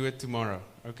have to do it tomorrow.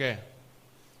 Okay?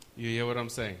 You hear what I'm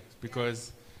saying?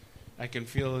 Because I can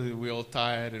feel we're all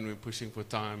tired and we're pushing for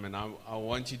time, and I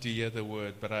want you to hear the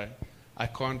word, but I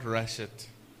can't rush it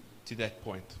to that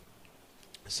point.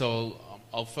 So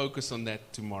I'll focus on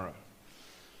that tomorrow.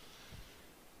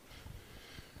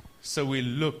 So we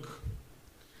look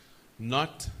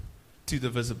not to the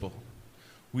visible.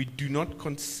 We do not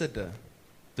consider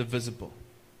the visible,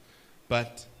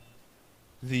 but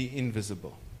the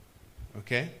invisible.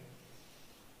 Okay?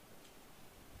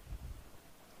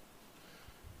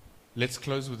 Let's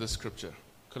close with the scripture.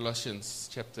 Colossians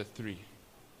chapter 3.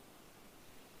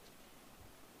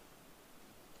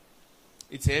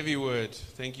 It's a heavy word.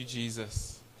 Thank you,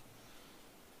 Jesus.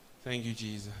 Thank you,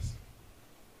 Jesus.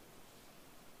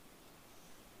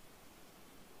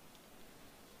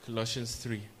 Colossians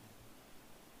 3.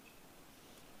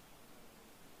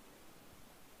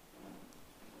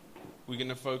 We're going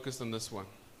to focus on this one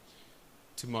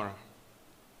tomorrow.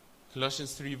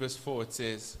 Colossians 3 verse 4, it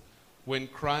says, when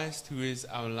Christ, who is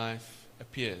our life,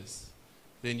 appears,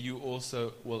 then you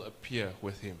also will appear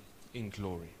with him in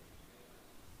glory.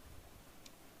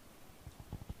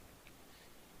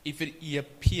 If he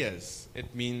appears,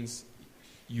 it means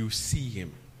you see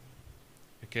him.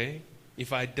 Okay?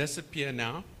 If I disappear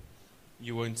now,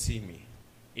 you won't see me.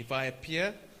 If I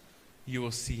appear, you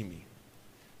will see me.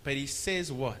 But he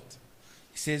says what?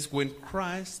 He says when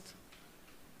Christ,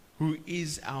 who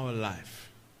is our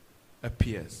life,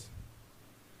 appears.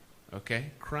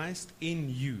 Okay? Christ in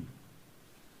you,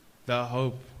 the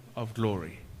hope of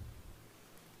glory.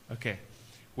 Okay.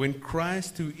 When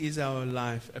Christ, who is our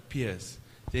life, appears,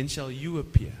 then shall you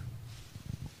appear.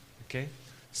 Okay?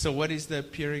 So what is the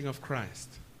appearing of Christ?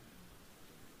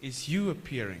 It's you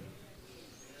appearing.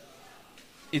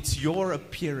 It's your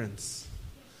appearance.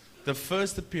 The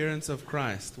first appearance of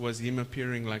Christ was him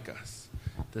appearing like us.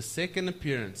 The second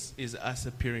appearance is us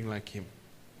appearing like him.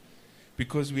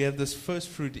 Because we have this first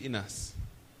fruit in us.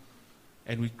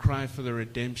 And we cry for the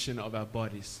redemption of our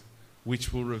bodies,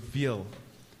 which will reveal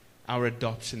our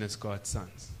adoption as God's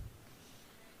sons.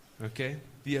 Okay?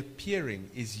 The appearing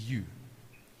is you.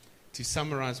 To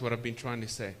summarize what I've been trying to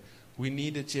say, we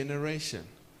need a generation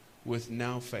with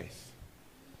now faith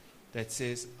that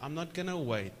says, I'm not going to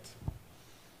wait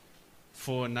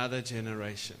for another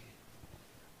generation.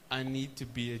 I need to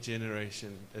be a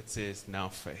generation that says now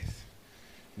faith.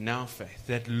 Now faith.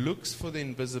 That looks for the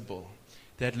invisible.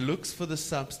 That looks for the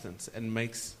substance and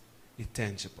makes it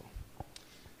tangible.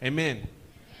 Amen.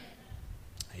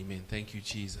 Amen. Thank you,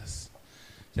 Jesus.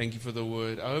 Thank you for the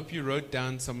word. I hope you wrote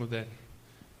down some of that.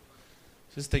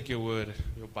 Just take your word,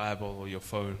 your Bible or your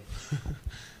phone,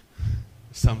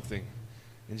 something,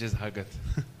 and just hug it.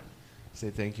 Say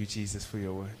thank you, Jesus, for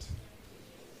your word.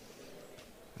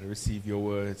 I receive your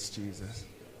words, Jesus.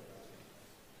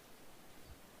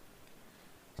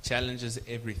 Challenges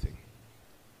everything.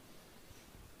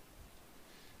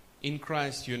 In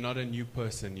Christ, you're not a new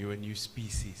person. You're a new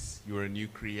species. You're a new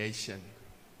creation.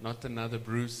 Not another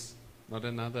Bruce. Not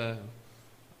another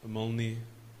Milne.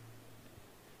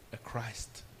 A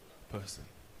Christ person.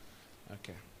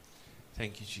 Okay.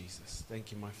 Thank you, Jesus.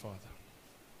 Thank you, my Father.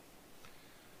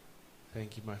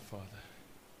 Thank you, my Father.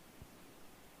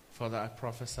 Father, I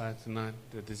prophesy tonight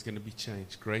that there's going to be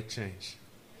change. Great change.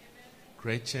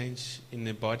 Great change in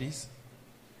their bodies,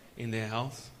 in their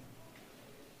health.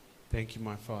 Thank you,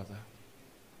 my Father.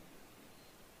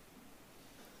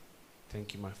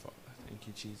 Thank you, my Father. Thank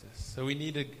you, Jesus. So we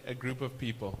need a group of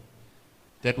people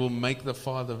that will make the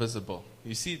Father visible.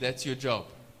 You see, that's your job.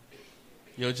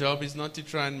 Your job is not to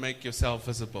try and make yourself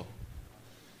visible.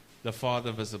 The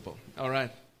Father visible. All right.